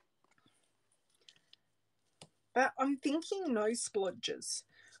 But I'm thinking no splodges,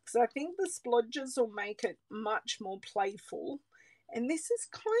 because I think the splodges will make it much more playful. And this is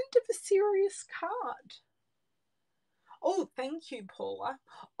kind of a serious card. Oh, thank you, Paula.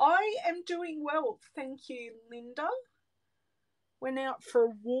 I am doing well. Thank you, Linda. Went out for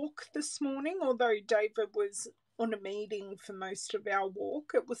a walk this morning, although David was on a meeting for most of our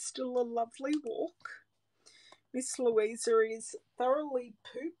walk. It was still a lovely walk. Miss Louisa is thoroughly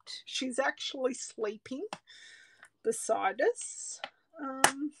pooped. She's actually sleeping beside us.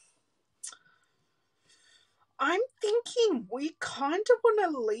 I'm thinking we kind of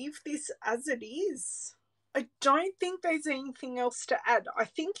want to leave this as it is. I don't think there's anything else to add. I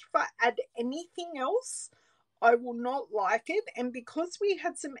think if I add anything else, I will not like it. And because we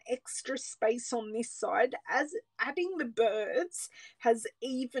had some extra space on this side, as adding the birds has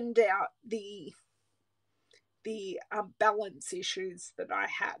evened out the balance issues that I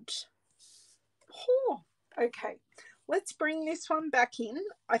had. Oh, okay, let's bring this one back in.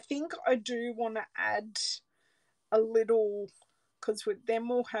 I think I do want to add a little, because with them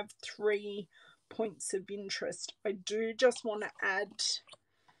we'll have 3 points of interest. I do just want to add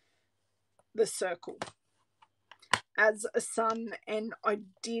the circle as a sun, and I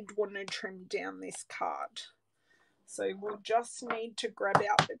did want to trim down this card. So we'll just need to grab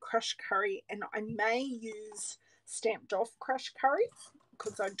out the crushed curry, and I may use stamped off crushed curry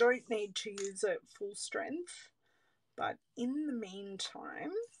because I don't need to use it full strength. But in the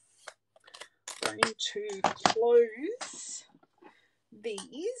meantime, I'm going to close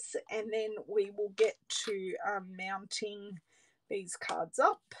these, and then we will get to mounting these cards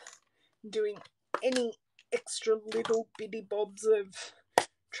up, doing any extra little bitty bobs of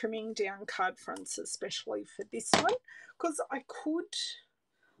trimming down card fronts, especially for this one, because I could,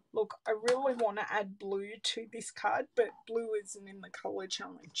 look, I really want to add blue to this card, but blue isn't in the colour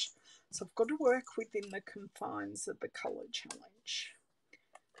challenge, so I've got to work within the confines of the colour challenge.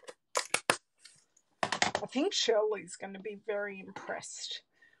 I think Shirley's going to be very impressed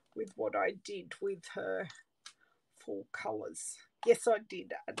with what I did with her 4 colours. Yes, I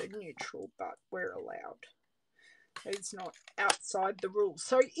did add a neutral, but we're allowed. It's not outside the rules.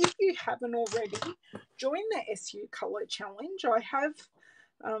 So if you haven't already, join the SU Colour Challenge. I have,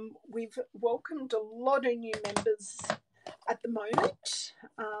 we've welcomed a lot of new members at the moment,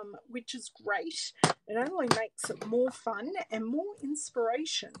 which is great. It only makes it more fun and more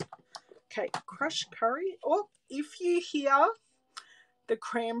inspiration. Okay, crushed curry. Oh, if you hear the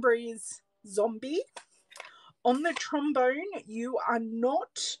cranberries zombie on the trombone, you are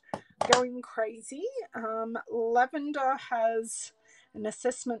not going crazy. Lavender has an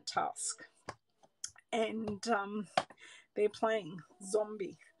assessment task, and they're playing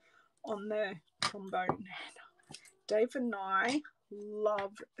zombie on the trombone. Dave and I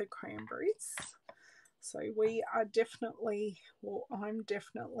love the cranberries, so we are definitely, well, I'm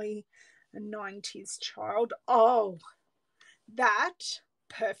definitely a 90s child. Oh, that,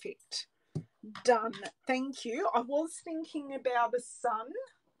 perfect. Done. Thank you. I was thinking about a sun.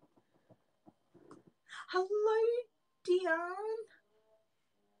 Hello, Diane.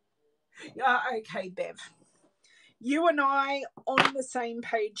 Yeah, okay, Bev. You and I on the same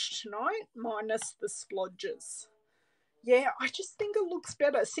page tonight, minus the splodges. Yeah, I just think it looks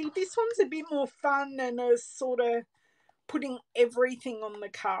better. See, this one's a bit more fun and a sort of putting everything on the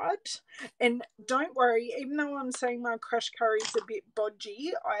card. And don't worry, even though I'm saying my crushed curry is a bit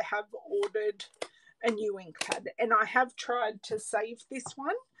bodgy, I have ordered a new ink pad, and I have tried to save this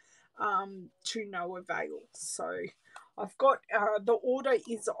one to no avail. So I've got the order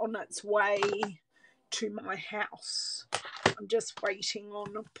is on its way to my house. I'm just waiting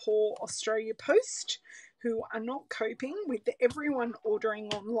on a poor Australia Post, who are not coping with everyone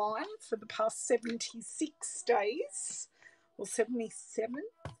ordering online for the past 76 days, or 77,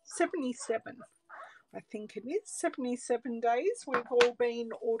 I think it is, 77 days we've all been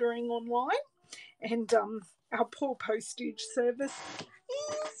ordering online, and our poor postage service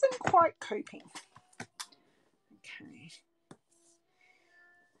isn't quite coping. Okay.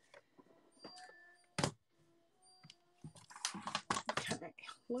 Okay,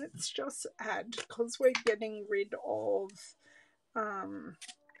 let's just add, because we're getting rid of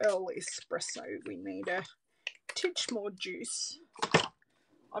early espresso, we need a titch more juice.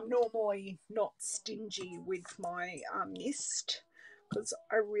 I'm normally not stingy with my mist, because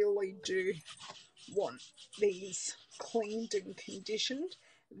I really do want these cleaned and conditioned.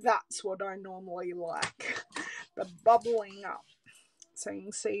 That's what I normally like, the bubbling up. So you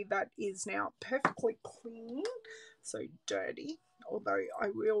can see that is now perfectly clean, so dirty, although I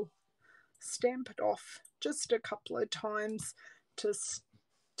will stamp it off just a couple of times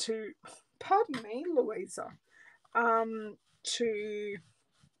to pardon me, Louisa, to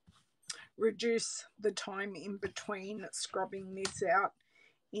reduce the time in between scrubbing this out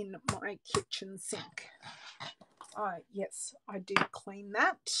in my kitchen sink. Yes, I did clean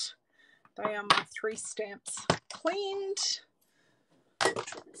that. They are my 3 stamps cleaned.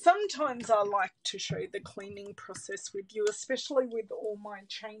 Sometimes I like to show the cleaning process with you, especially with all my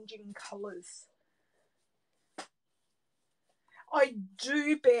changing colours. I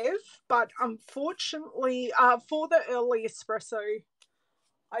do, Bev, but unfortunately, for the early espresso,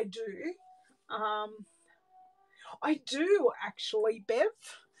 I do. I do actually, Bev.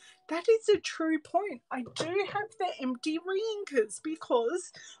 That is a true point. I do have the empty re-inkers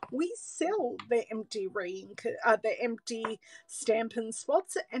because we sell the empty the empty Stampin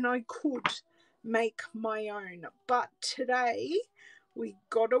spots, and I could make my own. But today we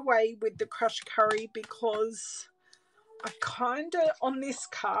got away with the crushed curry because I kind of, on this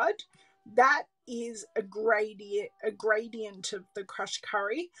card, that is a gradient of the crushed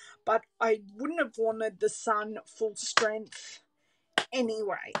curry, but I wouldn't have wanted the sun full strength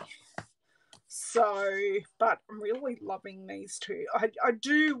anyway. So, but I'm really loving these two. I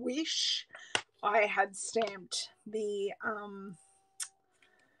do wish I had stamped the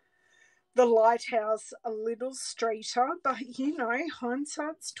lighthouse a little straighter, but you know,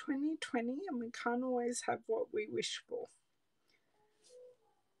 hindsight's 20/20, and we can't always have what we wish for.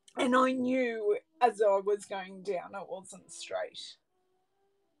 And I knew as I was going down it wasn't straight.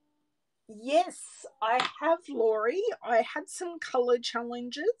 Yes, I have, Laurie. I had some colour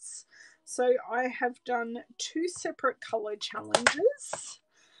challenges. So I have done 2 separate colour challenges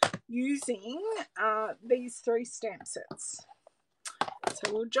using these 3 stamp sets.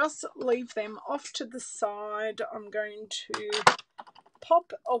 So we'll just leave them off to the side. I'm going to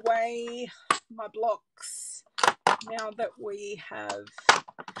pop away my blocks now that we have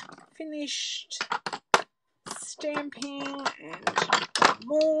finished stamping and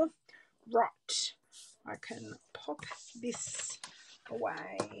more. Right, I can pop this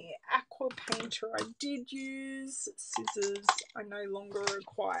away. Aqua painter I did use. Scissors I no longer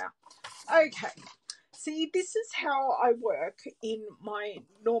require. Okay, see, this is how I work in my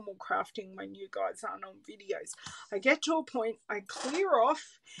normal crafting when you guys aren't on videos. I get to a point, I clear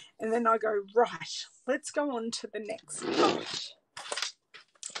off, and then I go, right, let's go on to the next part.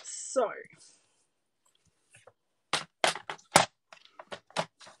 So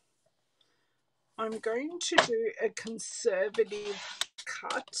I'm going to do a conservative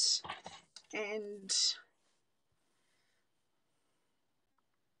cut, and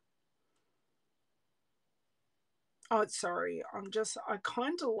oh, sorry, I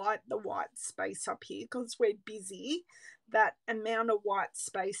kind of like the white space up here because we're busy. That amount of white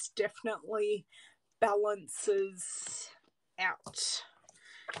space definitely balances out.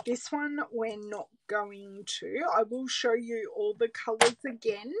 This one we're not going to. I will show you all the colours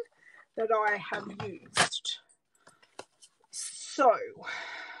again that I have used. So,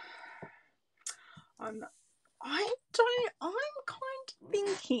 I'm kind of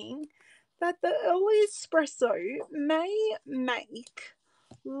thinking that the early espresso may make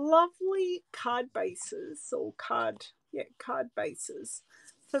lovely card bases, or card bases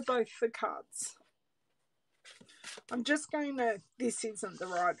for both the cards. I'm just going to, this isn't the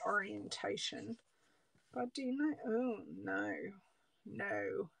right orientation, but do you know, oh no,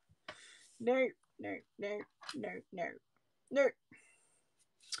 no, no, no, no, no, no, no.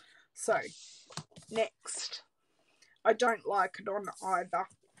 So, next, I don't like it on either.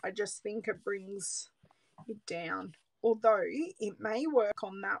 I just think it brings it down. Although it may work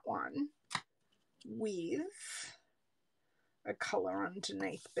on that one with a colour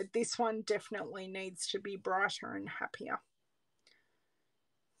underneath. But this one definitely needs to be brighter and happier.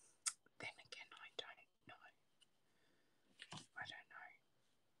 Then again, I don't know.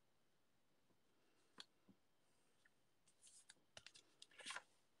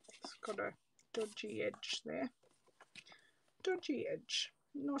 It's got a dodgy edge there. Dodgy edge.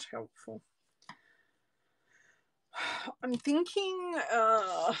 Not helpful. I'm thinking,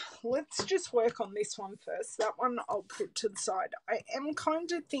 let's just work on this one first. That one I'll put to the side. I am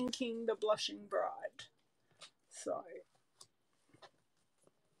kind of thinking the Blushing Bride. So,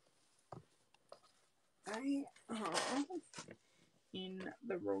 they are in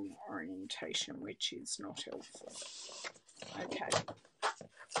the wrong orientation, which is not helpful. Okay.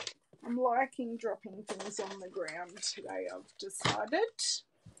 I'm liking dropping things on the ground today, I've decided.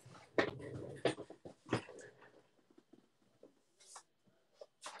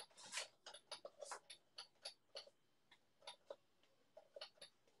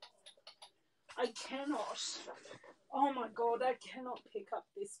 I cannot, oh my god, I cannot pick up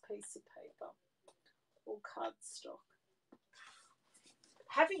this piece of paper or cardstock.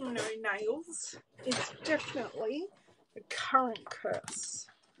 Having no nails is definitely a current curse.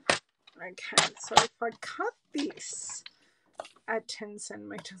 Okay, so if I cut this at 10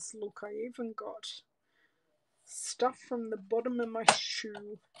 centimeters, look, I even got stuff from the bottom of my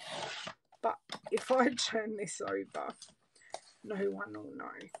shoe. But if I turn this over, no one will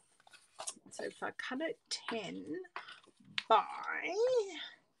know. So if I cut it 10 by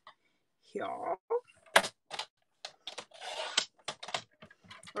here,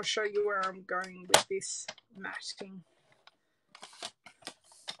 I'll show you where I'm going with this matting.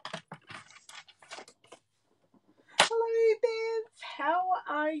 Hello, Bev. How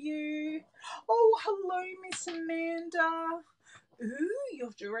are you? Oh, hello, Miss Amanda. Ooh, you're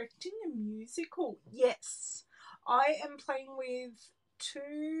directing a musical. Yes, I am playing with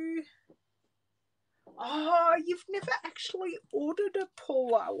two. Oh, you've never actually ordered a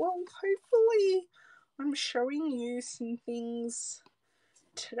Paula. Well, hopefully I'm showing you some things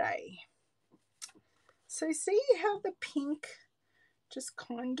today. So see how the pink just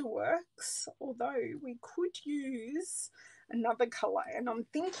kind of works, although we could use another colour, and I'm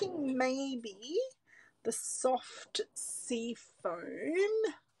thinking maybe the soft sea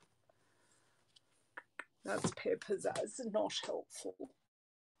foam. That's Pear Pizzazz, not helpful.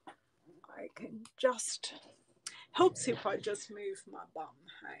 I can just, helps if I just move my bum,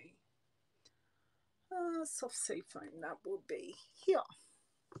 hey. Soft sea foam, that would be here.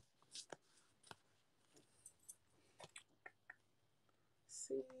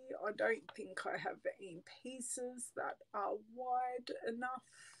 See, I don't think I have any pieces that are wide enough.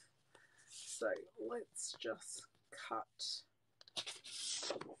 So let's just cut.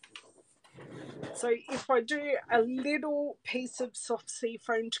 So if I do a little piece of soft sea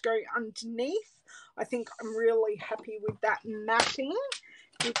foam to go underneath, I think I'm really happy with that matting,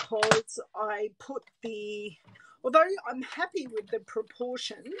 because I put the, although I'm happy with the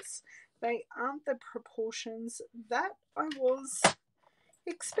proportions, they aren't the proportions that I was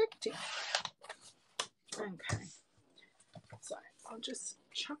expecting. Okay, so I'll just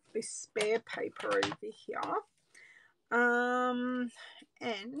chuck this spare paper over here, and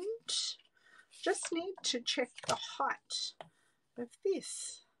just need to check the height of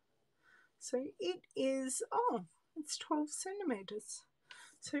this. So it is, oh, it's 12 centimetres.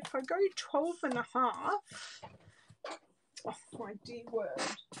 So if I go 12.5, oh my dear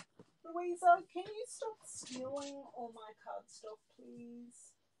word. Louisa, can you stop stealing all my cardstock,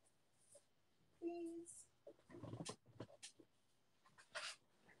 please? Please.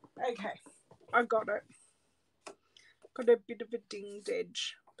 Okay, I got it. Got a bit of a dinged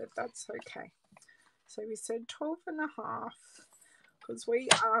edge, but that's okay. So we said 12.5 because we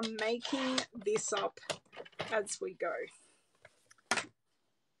are making this up as we go.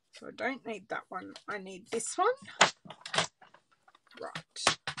 So I don't need that one. I need this one.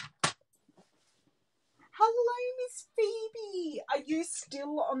 Right. Hello, Miss Phoebe. Are you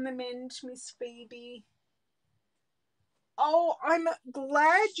still on the mend, Miss Phoebe? Oh, I'm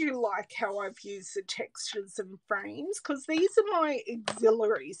glad you like how I've used the textures and frames, because these are my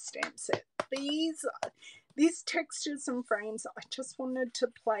auxiliary stamp set. These textures and frames, I just wanted to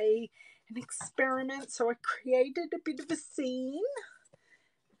play an experiment, so I created a bit of a scene,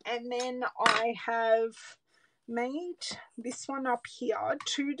 and then I have made this one up here,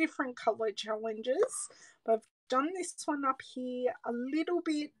 2 different color challenges, but I've done this one up here a little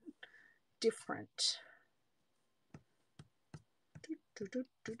bit different.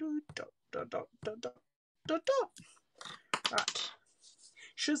 Right.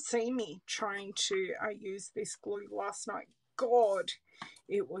 Should see me trying to use this glue last night. God,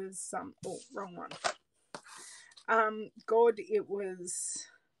 it was oh, wrong one. God, it was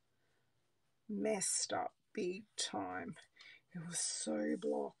messed up big time. It was so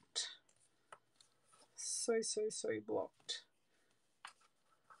blocked. So blocked.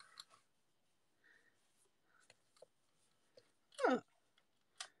 Huh.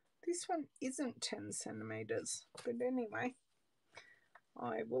 This one isn't 10 centimeters, but anyway,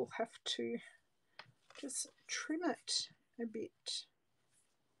 I will have to just trim it a bit.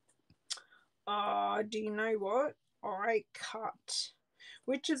 Do you know what? I cut,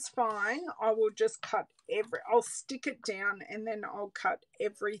 which is fine. I will just cut I'll stick it down and then I'll cut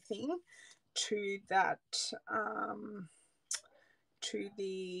everything to that, to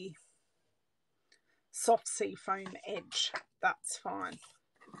the soft seafoam edge. That's fine.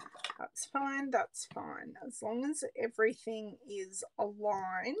 That's fine, that's fine. As long as everything is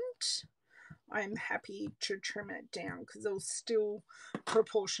aligned, I'm happy to trim it down because it'll still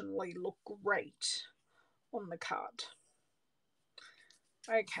proportionally look great on the card.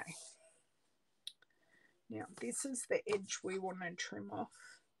 Okay. Now this is the edge we want to trim off.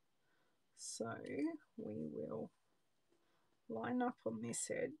 So we will line up on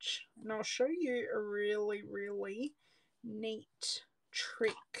this edge and I'll show you a really, really neat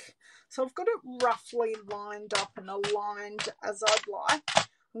trick. So I've got it roughly lined up and aligned as I'd like.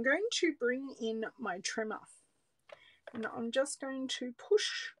 I'm going to bring in my trimmer and I'm just going to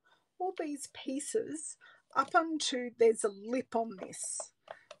push all these pieces up onto, there's a lip on this,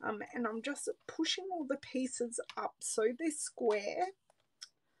 and I'm just pushing all the pieces up so they're square,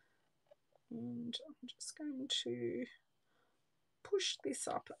 and I'm just going to push this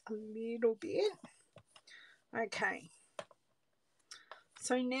up a little bit. Okay,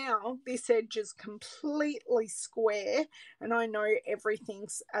 so now this edge is completely square and I know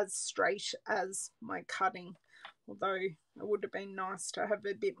everything's as straight as my cutting, although it would have been nice to have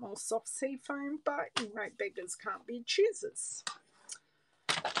a bit more soft seafoam, but you know, beggars can't be choosers.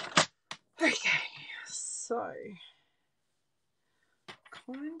 Okay, so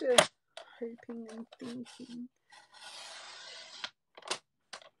kind of hoping and thinking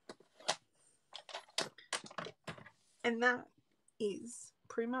and that is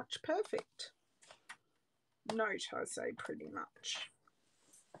pretty much perfect. Note, I say pretty much.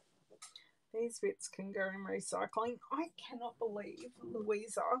 These bits can go in recycling. I cannot believe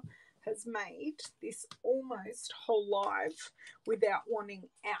Louisa has made this almost whole live without wanting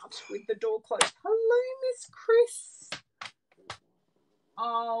out with the door closed. Hello, Miss Chris.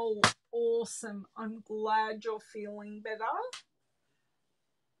 Oh, awesome. I'm glad you're feeling better.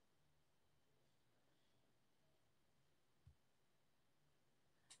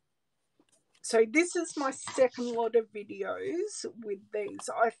 So this is my second lot of videos with these.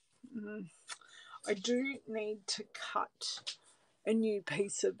 I do need to cut a new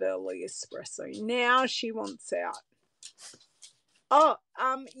piece of early espresso. Now she wants out. Oh,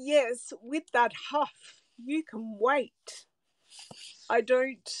 yes, with that huff, you can wait. I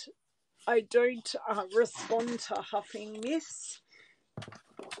don't respond to huffing, miss.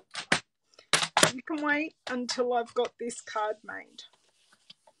 You can wait until I've got this card made.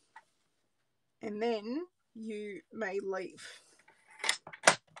 And then you may leave.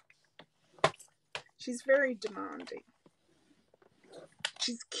 She's very demanding.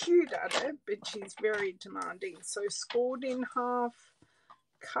 She's cute at it, but she's very demanding. So scored in half,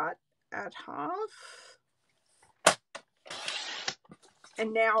 cut at half.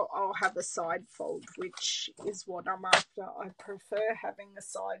 And now I'll have a side fold, which is what I'm after. I prefer having a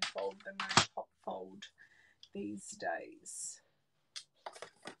side fold than a top fold these days.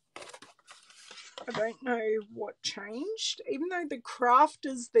 I don't know what changed. Even though the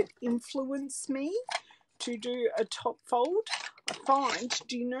crafters that influence me to do a top fold, I find,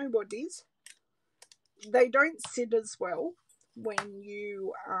 do you know what is? They don't sit as well when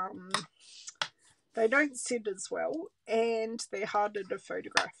you, they don't sit as well, and they're harder to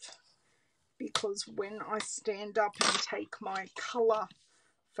photograph. Because when I stand up and take my colour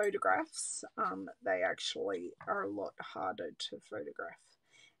photographs, they actually are a lot harder to photograph.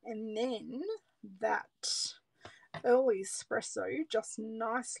 And then that early espresso just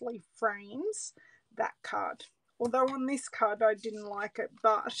nicely frames that card. Although on this card I didn't like it,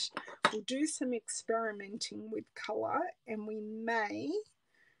 but we'll do some experimenting with colour and we may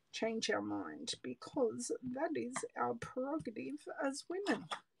change our mind because that is our prerogative as women.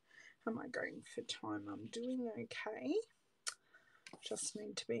 Am I going for time? I'm doing okay. Just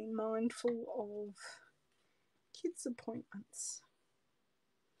need to be mindful of kids' appointments,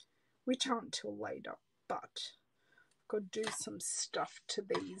 which aren't till later, but I've got to do some stuff to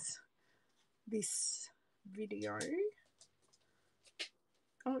this video.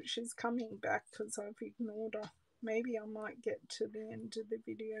 Oh, she's coming back because I've ignored her. Maybe I might get to the end of the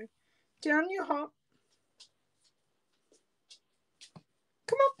video. Down you hop.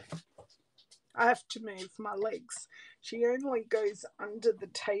 Come up. I have to move my legs. She only goes under the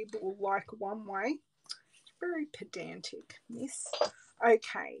table like one way. Very pedantic, miss.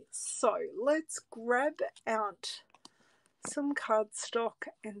 Okay, so let's grab out some cardstock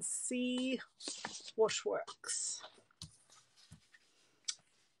and see what works.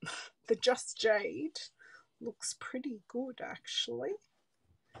 The Just Jade looks pretty good, actually.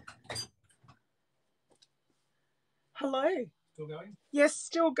 Hello. Still going? Yes,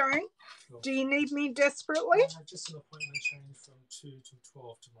 still going. Sure. Do you need me desperately? Just an appointment change from 2 to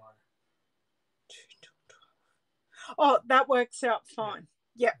 12 tomorrow. 2 to 12. Oh, that works out fine.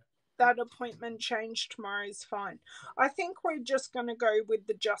 Yep. That appointment change tomorrow is fine. I think we're just going to go with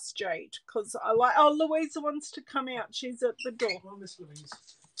the Just Jade because I like. Oh, Louisa wants to come out. She's at the door. Well, Miss Louise.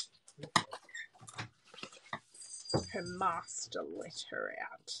 Her master let her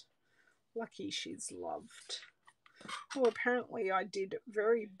out. Lucky she's loved. Well, apparently I did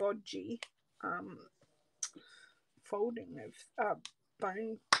very bodgy folding of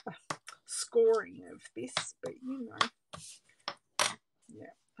scoring of this, but you know,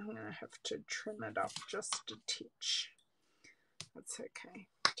 yeah, I'm going to have to trim it up just a titch. That's okay.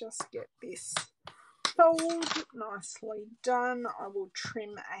 Just get this fold nicely done. I will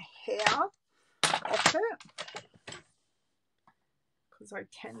trim a hair off it because I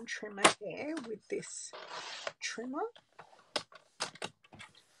can trim a hair with this trimmer.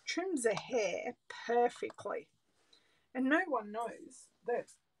 Trims a hair perfectly, and no one knows that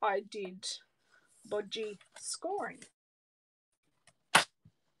I did bodgy scoring.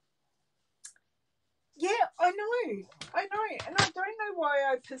 Yeah, I know, and I don't know why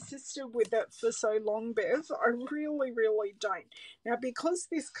I persisted with it for so long, Bev. I really, really don't. Now, because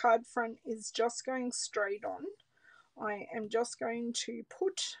this card front is just going straight on, I am just going to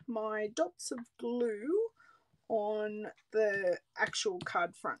put my dots of glue on the actual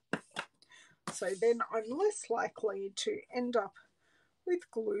card front. So then I'm less likely to end up with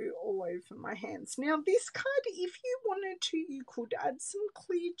glue all over my hands. Now this card, if you wanted to, you could add some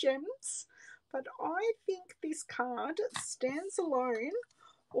clear gems, but I think this card stands alone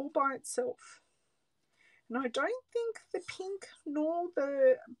all by itself. And I don't think the pink nor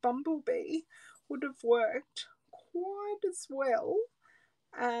the bumblebee would have worked quite as well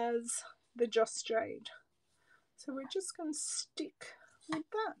as the Just Jade. So we're just going to stick with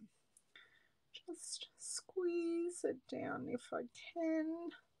that. Just squeeze it down if I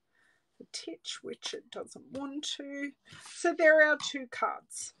can. A titch, which it doesn't want to. So there are our two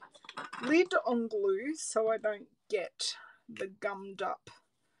cards. Lid on glue so I don't get the gummed up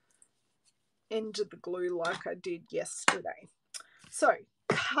end of the glue like I did yesterday. So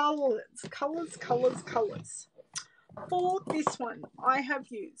colours. For this one, I have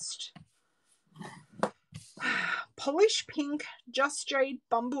used Polish Pink, Just Jade,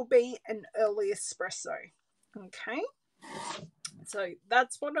 Bumblebee, and Early Espresso. Okay, so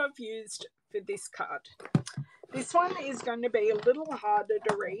that's what I've used for this card. This one is going to be a little harder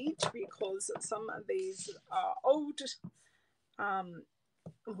to read because some of these are old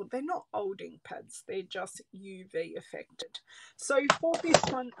well, they're not old ink pads, they're just UV affected. So for this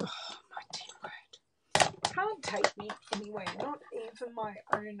one, oh my dear word, can't take me anywhere, not even my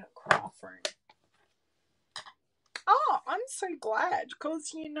own craft room. Oh, I'm so glad,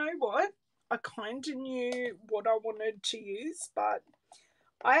 because you know what? I kind of knew what I wanted to use, but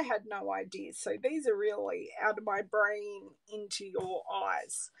I had no idea. So these are really out of my brain into your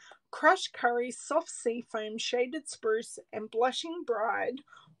eyes. Crushed curry, soft sea foam, shaded spruce, and blushing bride.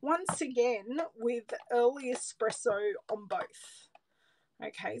 Once again with early espresso on both.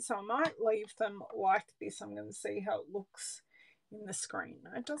 Okay, so I might leave them like this. I'm going to see how it looks in the screen.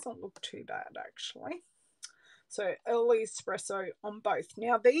 It doesn't look too bad actually. So early espresso on both.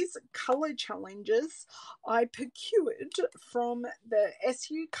 Now these colour challenges I procured from the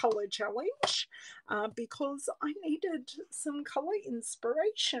SU Colour Challenge because I needed some colour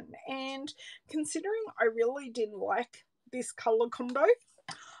inspiration, and considering I really didn't like this colour combo,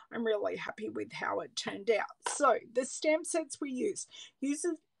 I'm really happy with how it turned out. So the stamp sets we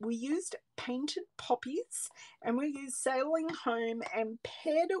used painted poppies, and we used Sailing Home and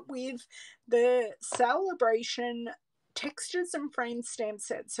paired it with the sale-a-bration textures and frame stamp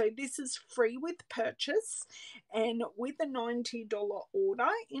set. So this is free with purchase, and with a $90 order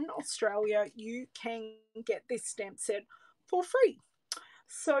in Australia you can get this stamp set for free.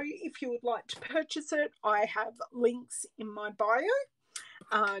 So if you would like to purchase it, I have links in my bio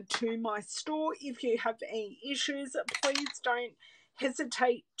to my store. If you have any issues, please don't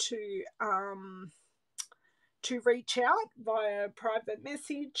hesitate to reach out via private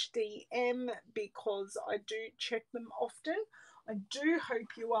message, DM, because I do check them often. I do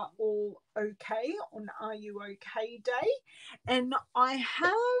hope you are all okay on Are You Okay Day. And I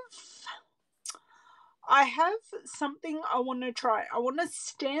have something I want to try. I want to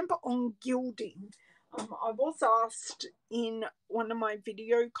stamp on gilding. I was asked in one of my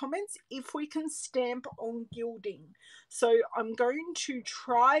video comments if we can stamp on gilding. So I'm going to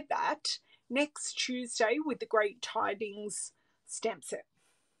try that next Tuesday with the Great Tidings stamp set.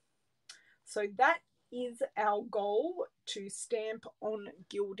 So that is our goal, to stamp on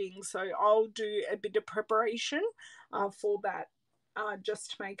gilding. So I'll do a bit of preparation for that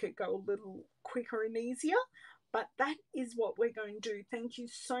just to make it go a little quicker and easier. But that is what we're going to do. Thank you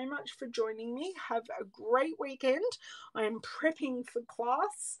so much for joining me. Have a great weekend. I am prepping for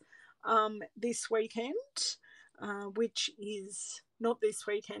class this weekend, which is not this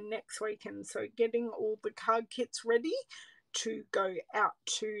weekend, next weekend. So getting all the card kits ready to go out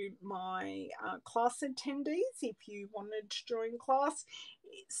to my class attendees. If you wanted to join class,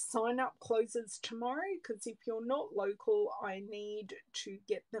 sign up closes tomorrow, because if you're not local, I need to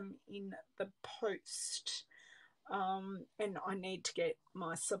get them in the post. And I need to get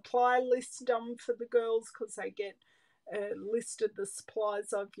my supply list done for the girls, because they get a list of the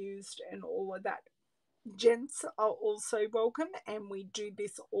supplies I've used and all of that. Gents are also welcome, and we do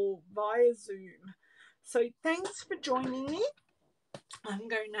this all via Zoom. So thanks for joining me. I'm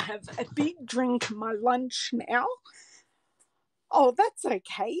going to have a big drink of my lunch now. Oh, that's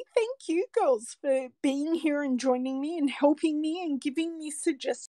okay. Thank you, girls, for being here and joining me and helping me and giving me suggestions.